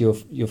listening to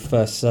your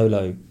first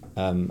solo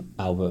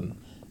album,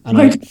 and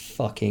I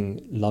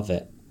fucking love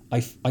it.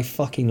 I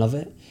fucking love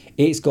it.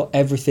 It's got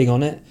everything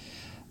on it.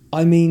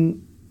 I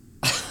mean,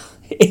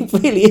 it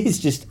really is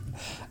just.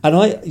 And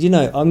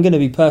I'm going to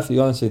be perfectly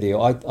honest with you.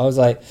 I was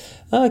like,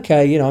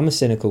 okay, I'm a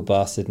cynical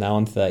bastard now.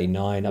 I'm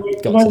 39. I've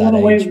got to that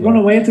age. Run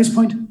away at this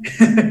point.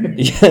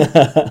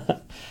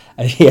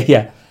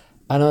 yeah.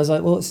 And I was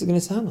like, well, what's it going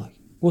to sound like?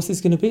 What's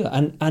this going to be like?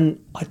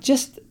 And I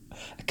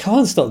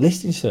can't stop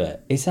listening to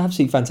it. It's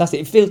absolutely fantastic.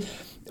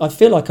 I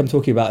feel like I'm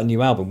talking about a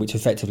new album, which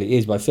effectively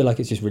is, but I feel like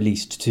it's just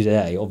released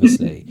today,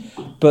 obviously.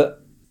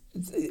 But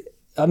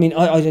I mean,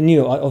 I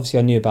knew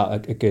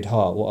about a Good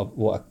Heart.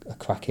 What a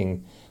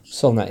cracking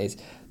song that is.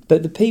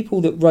 But the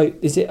people that wrote,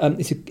 it's a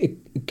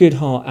Good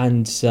Heart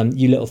and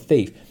You Little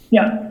Thief.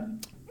 Yeah.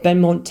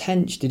 Benmont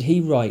Tench, did he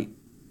write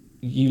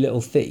You Little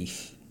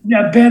Thief?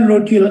 Yeah, Ben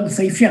wrote You Little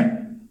Thief, yeah.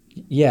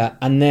 Yeah,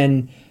 and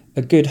then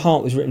A Good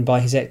Heart was written by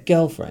his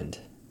ex-girlfriend.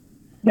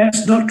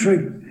 That's not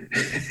true.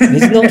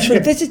 It's not true.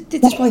 This is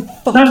why I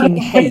fucking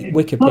hate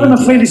Wikipedia. I'm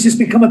afraid it's just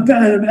become a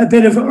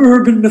bit of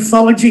urban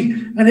mythology,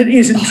 and it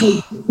isn't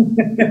true.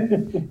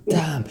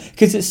 Damn,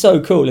 because it's so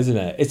cool, isn't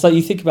it? It's like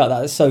you think about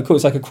that. It's so cool.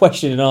 It's like a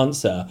question and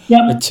answer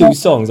with 2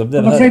 songs. I've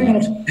never heard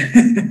of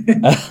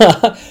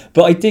that.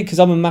 But I did because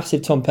I'm a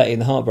massive Tom Petty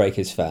and the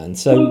Heartbreakers fan.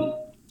 So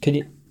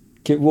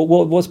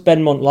what's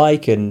Benmont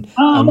like, and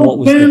what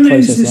was Ben the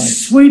process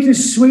is like? the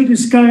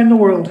sweetest guy in the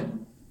world,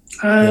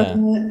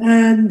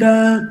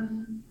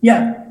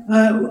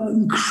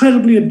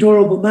 incredibly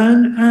adorable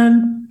man,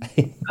 and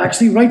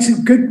actually writes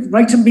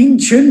a mean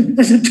tune,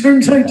 as it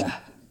turns out,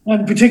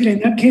 and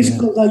particularly in that case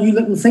called You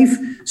Little Thief.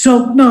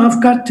 So no,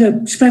 I've got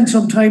to spend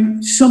some time.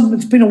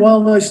 It's been a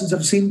while now since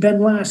I've seen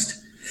Ben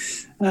last.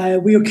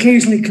 We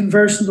occasionally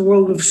converse in the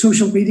world of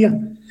social media,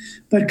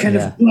 but kind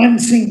of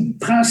glancing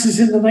passes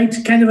in the night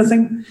kind of a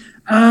thing.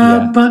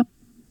 But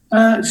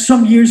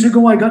some years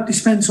ago, I got to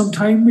spend some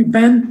time with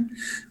Ben.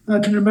 I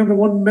can remember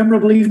one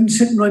memorable evening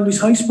sitting around his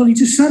house while he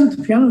just sat at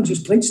the piano and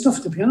just played stuff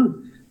at the piano.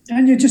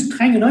 And you're just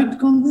hanging out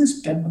going, this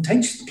Ben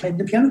Tench playing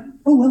the piano.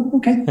 Oh, well,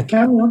 okay,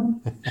 carry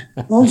on.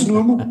 All's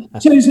normal.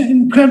 So he's an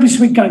incredibly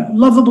sweet guy,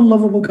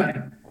 lovable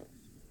guy.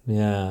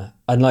 Yeah,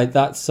 and like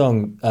that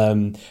song,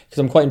 because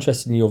I'm quite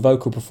interested in your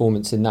vocal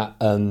performance in that,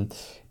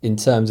 in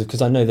terms of,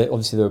 because I know that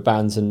obviously there were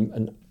bands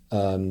and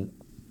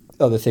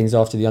other things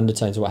after the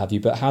Undertones or what have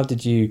you, but how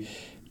did you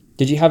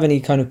have any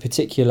kind of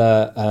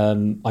particular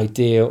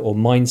idea or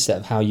mindset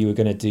of how you were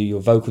going to do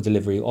your vocal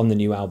delivery on the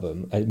new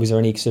album? Was there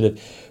any sort of,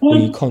 were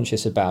you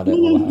conscious about it?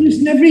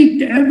 Listen,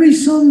 every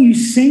song you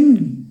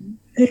sing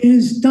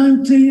is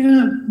down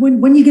to,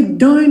 when you get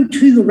down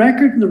to the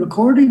record and the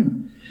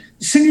recording,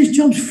 the singer's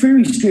job's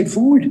very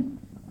straightforward.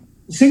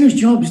 The singer's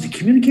job is to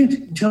communicate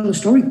and tell a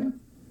story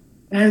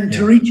and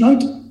to reach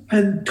out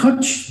and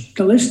touch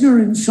the listener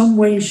in some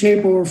way,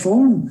 shape or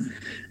form.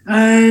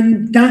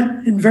 And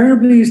that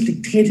invariably is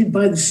dictated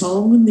by the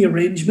song and the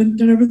arrangement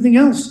and everything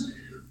else.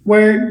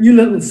 Where You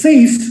Little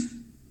Thief,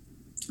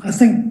 I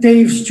think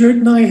Dave Stewart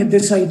and I had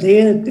this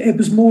idea. It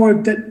was more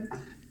that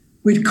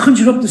we'd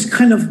conjured up this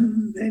kind of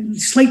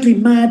slightly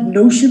mad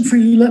notion for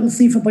You Little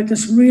Thief about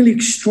this really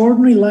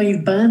extraordinary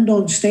live band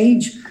on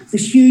stage,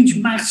 this huge,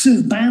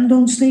 massive band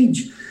on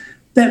stage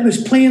that was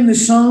playing the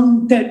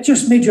song that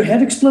just made your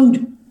head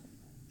explode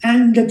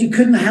and that you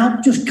couldn't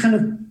help just kind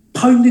of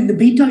pounding the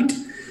beat out.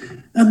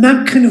 And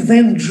that kind of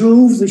then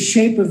drove the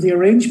shape of the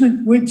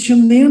arrangement, which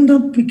in the end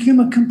up became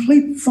a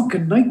complete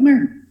fucking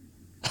nightmare.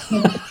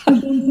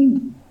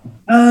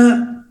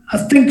 I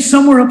think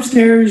somewhere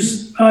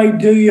upstairs I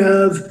do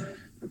have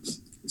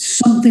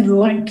something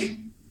like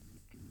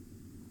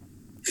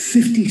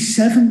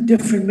 57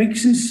 different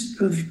mixes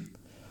of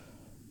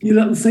You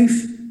Little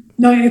Thief.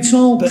 Now it's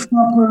all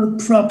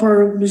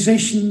proper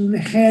musician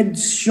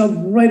heads shoved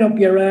right up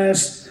your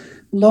ass,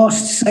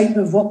 lost sight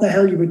of what the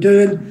hell you were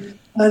doing,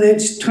 and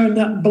it's turned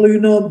that blue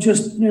knob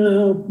just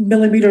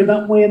millimeter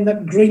that way and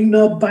that green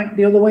knob back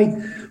the other way.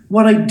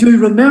 What I do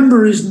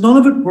remember is none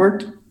of it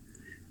worked,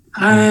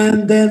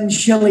 and then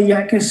Shelley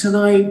Yakis and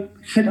I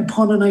hit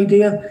upon an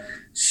idea.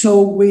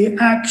 So we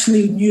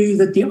actually knew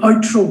that the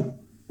outro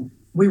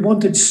we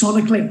wanted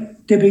sonically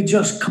to be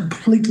just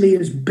completely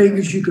as big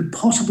as you could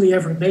possibly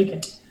ever make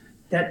it,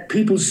 that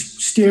people's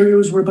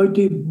stereos were about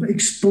to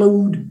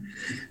explode.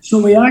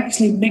 So we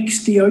actually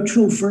mixed the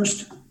outro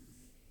first,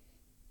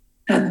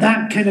 and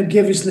that kind of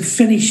gave us the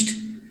finished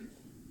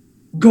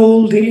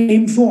goal to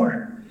aim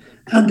for.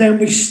 And then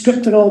we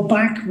stripped it all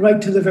back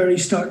right to the very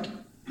start.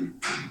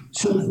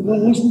 So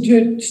we'll listen to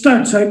it. It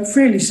starts out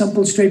fairly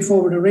simple,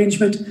 straightforward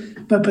arrangement,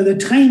 but by the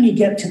time you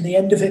get to the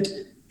end of it,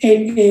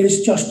 it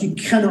is just, you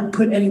cannot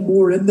put any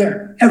more in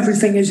there.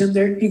 Everything is in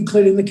there,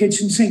 including the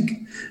kitchen sink.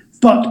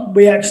 But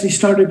we actually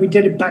we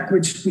did it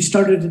backwards. We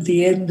started at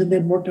the end and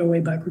then worked our way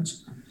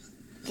backwards.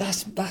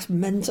 That's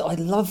mental. I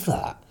love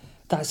that.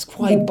 That's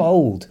quite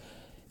bold.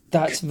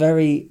 That's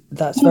very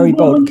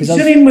bold. Because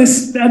sitting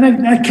with,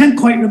 and I can't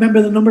quite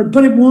remember the number,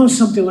 but it was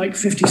something like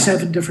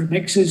 57 different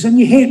mixes, and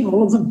you hate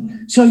all of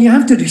them, so you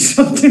have to do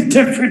something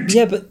different.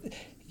 Yeah, but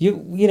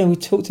you know we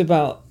talked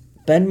about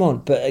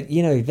Benmont, but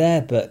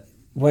but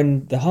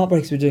when the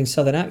Heartbreakers were doing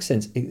Southern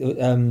accents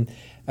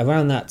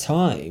around that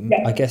time,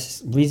 I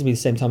guess reasonably the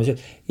same time as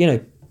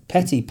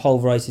Petty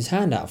pulverised his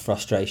hand out of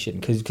frustration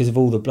because of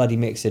all the bloody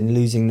mix and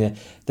losing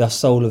the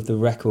soul of the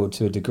record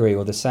to a degree,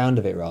 or the sound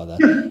of it rather.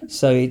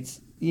 So it's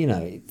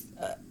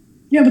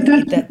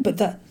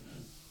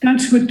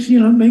that's what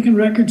making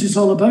records is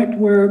all about.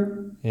 Where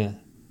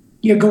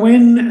you go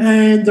in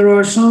and there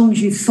are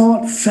songs you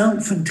thought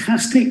felt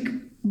fantastic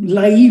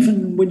live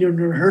and when you're in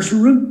the rehearsal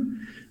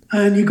room,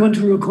 and you go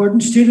into a recording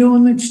studio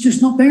and it's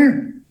just not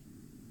there.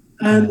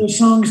 And there's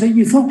songs that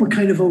you thought were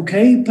kind of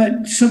okay,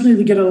 but suddenly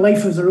they get a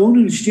life of their own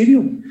in the studio.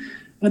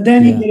 And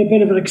then you get a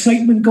bit of an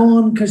excitement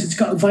going because it's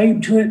got a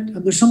vibe to it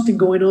and there's something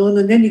going on.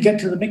 And then you get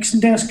to the mixing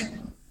desk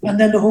and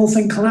then the whole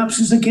thing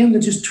collapses again.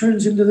 It just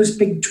turns into this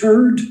big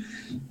turd.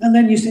 And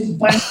then you sit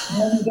back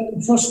and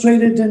get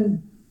frustrated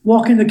and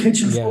walk in the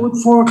kitchen floor at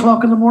 4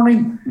 o'clock in the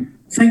morning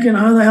thinking,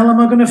 how the hell am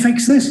I going to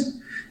fix this?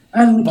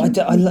 And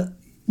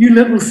You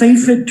Little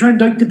Thief, it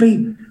turned out to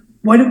be,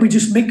 why don't we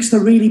just mix the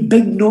really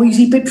big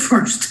noisy bit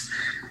first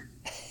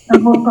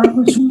and work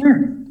backwards from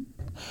there?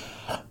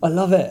 I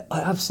love it.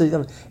 I absolutely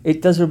love it.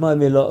 It does remind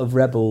me a lot of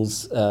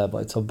Rebels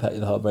by Tom Petty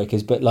and the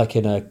Heartbreakers, but like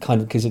in a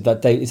kind of, because of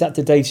that Dave, is that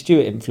the Dave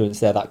Stewart influence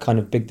there, that kind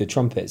of big the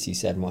trumpets you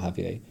said and what have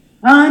you?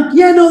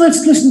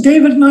 Listen,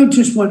 David and I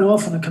just went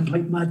off on a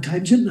complete mad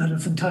tangent and had a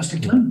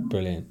fantastic time.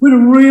 Brilliant. We had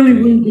a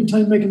really good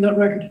time making that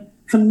record.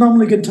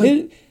 Phenomenally good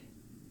time.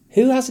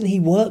 Who hasn't he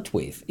worked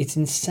with? It's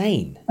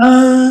insane.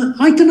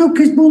 I don't know,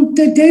 because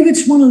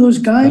David's one of those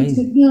guys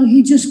that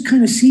he just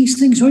kind of sees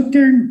things out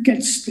there and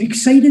gets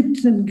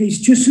excited, and he's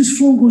just his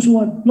flow goes,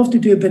 I'd love to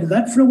do a bit of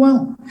that for a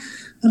while,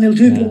 and he'll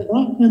do a bit of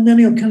that, and then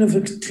he'll kind of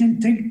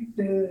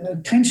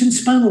attention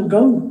span will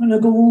go, and he'll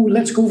go,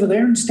 let's go over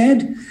there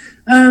instead,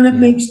 and it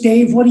makes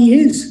Dave what he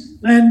is.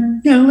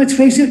 And let's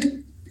face it,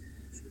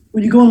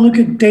 when you go and look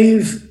at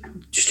Dave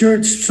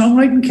Stewart's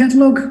songwriting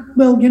catalogue,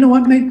 well, you know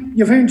what, mate,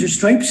 you've earned your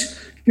stripes.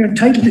 You're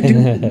entitled to do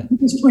it at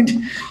this point.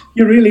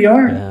 You really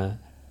are. Yeah,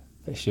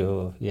 for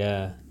sure.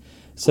 Yeah.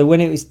 So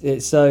when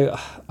so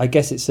I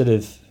guess it's sort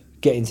of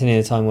getting to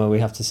near the time where we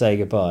have to say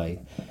goodbye,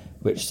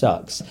 which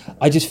sucks.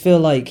 I just feel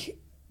like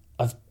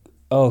I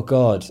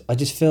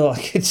just feel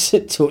like I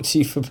could talk to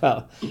you for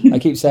about. I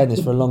keep saying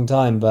this for a long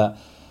time, but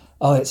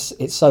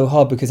it's so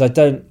hard because I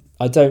don't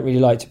really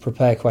like to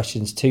prepare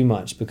questions too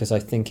much because I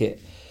think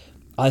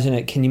I don't know.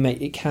 It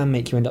can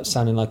make you end up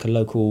sounding like a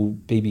local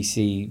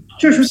BBC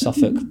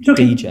Suffolk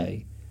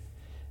DJ.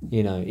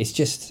 It's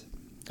just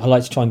I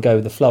like to try and go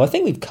with the flow. I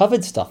think we've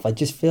covered stuff. I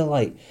just feel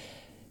like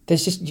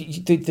there's just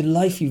the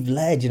life you've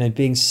led.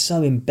 Being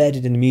so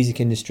embedded in the music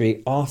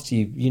industry after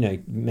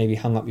you maybe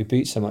hung up your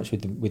boots so much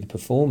with the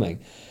performing.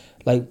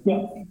 Like,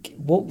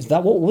 what was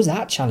that? What was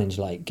that challenge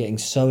like? Getting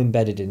so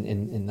embedded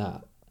in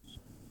that.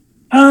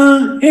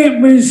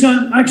 It was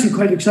actually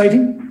quite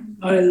exciting.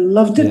 I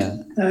loved it. Yeah.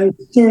 I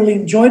thoroughly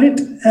enjoyed it.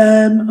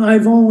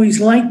 I've always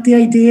liked the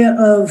idea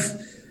of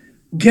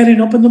getting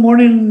up in the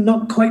morning and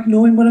not quite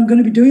knowing what I'm going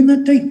to be doing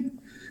that day.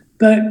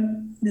 But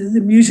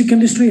the music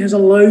industry has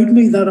allowed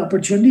me that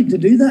opportunity to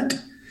do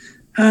that.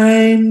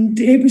 And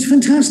it was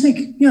fantastic.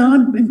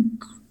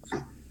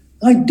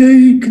 I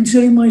do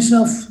consider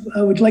myself,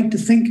 I would like to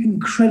think,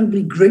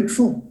 incredibly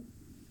grateful.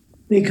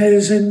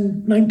 Because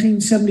in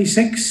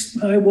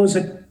 1976, I was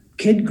a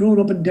kid growing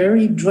up in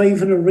Derry,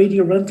 driving a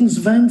radio rentals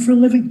van for a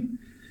living.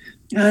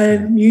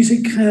 And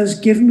music has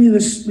given me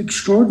this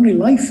extraordinary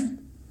life.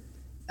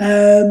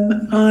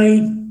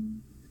 I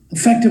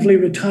effectively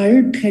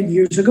retired 10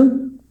 years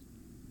ago.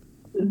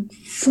 And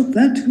fuck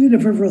that. Who'd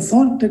have ever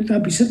thought that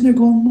I'd be sitting there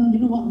going, well, you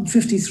know what, I'm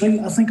 53,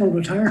 I think I'll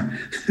retire.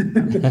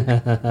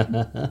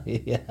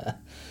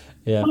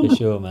 Yeah, for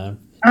sure, man.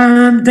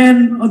 And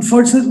then,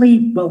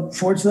 unfortunately, well,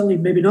 fortunately,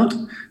 maybe not,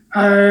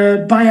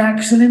 by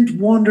accident,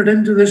 wandered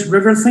into this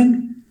river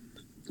thing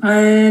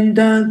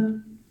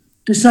and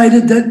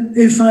decided that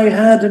if I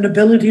had an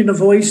ability and a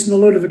voice and a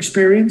lot of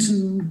experience,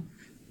 and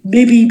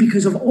maybe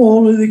because of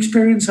all of the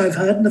experience I've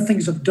had and the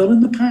things I've done in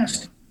the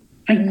past,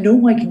 I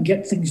know I can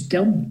get things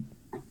done.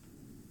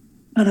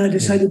 And I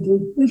decided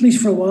to, at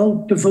least for a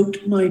while, devote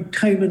my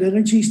time and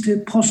energies to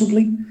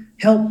possibly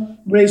help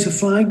raise a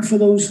flag for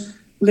those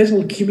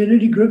little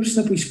community groups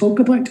that we spoke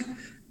about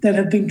that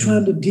have been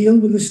trying to deal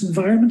with this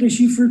environment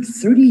issue for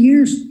 30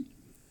 years.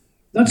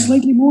 Not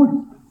slightly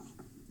more.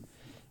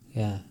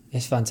 Yeah,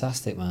 it's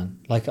fantastic, man.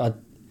 Like, I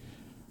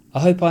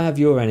hope I have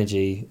your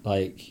energy.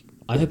 Like,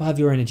 I hope I have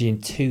your energy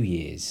in 2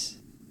 years,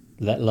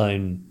 let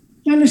alone.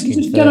 Yeah, listen,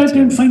 just get out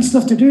there and find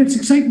stuff to do. It's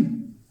exciting.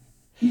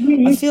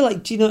 I feel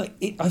like, do you know,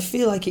 I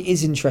feel like it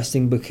is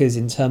interesting because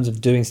in terms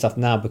of doing stuff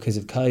now because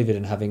of COVID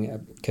and having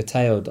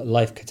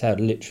life curtailed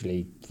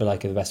literally for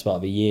like the best part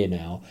of a year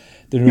now,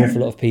 there are an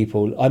awful lot of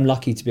people. I'm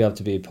lucky to be able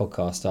to be a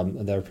podcaster.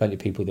 And there are plenty of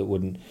people that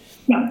wouldn't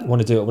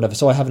want to do it or whatever.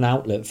 So I have an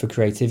outlet for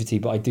creativity,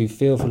 but I do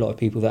feel for a lot of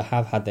people that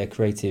have had their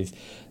creative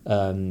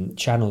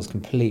channels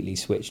completely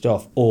switched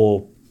off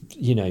or,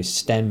 you know,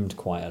 stemmed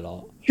quite a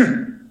lot.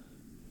 Sure.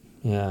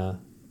 Yeah.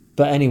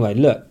 But anyway,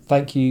 look,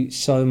 thank you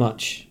so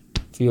much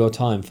for your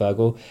time,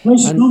 Feargal. And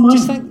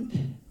just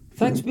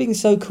thanks for being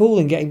so cool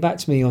and getting back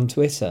to me on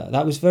Twitter.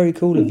 That was very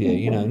cool of you.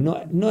 You know,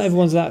 not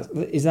everyone's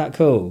that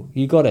cool.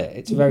 You got it.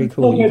 It's very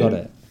cool. You got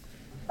it.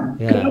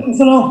 Yeah.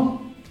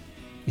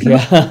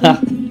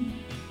 Yeah.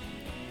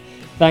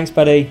 Thanks,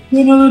 buddy.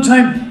 See you another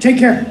time. Take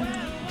care.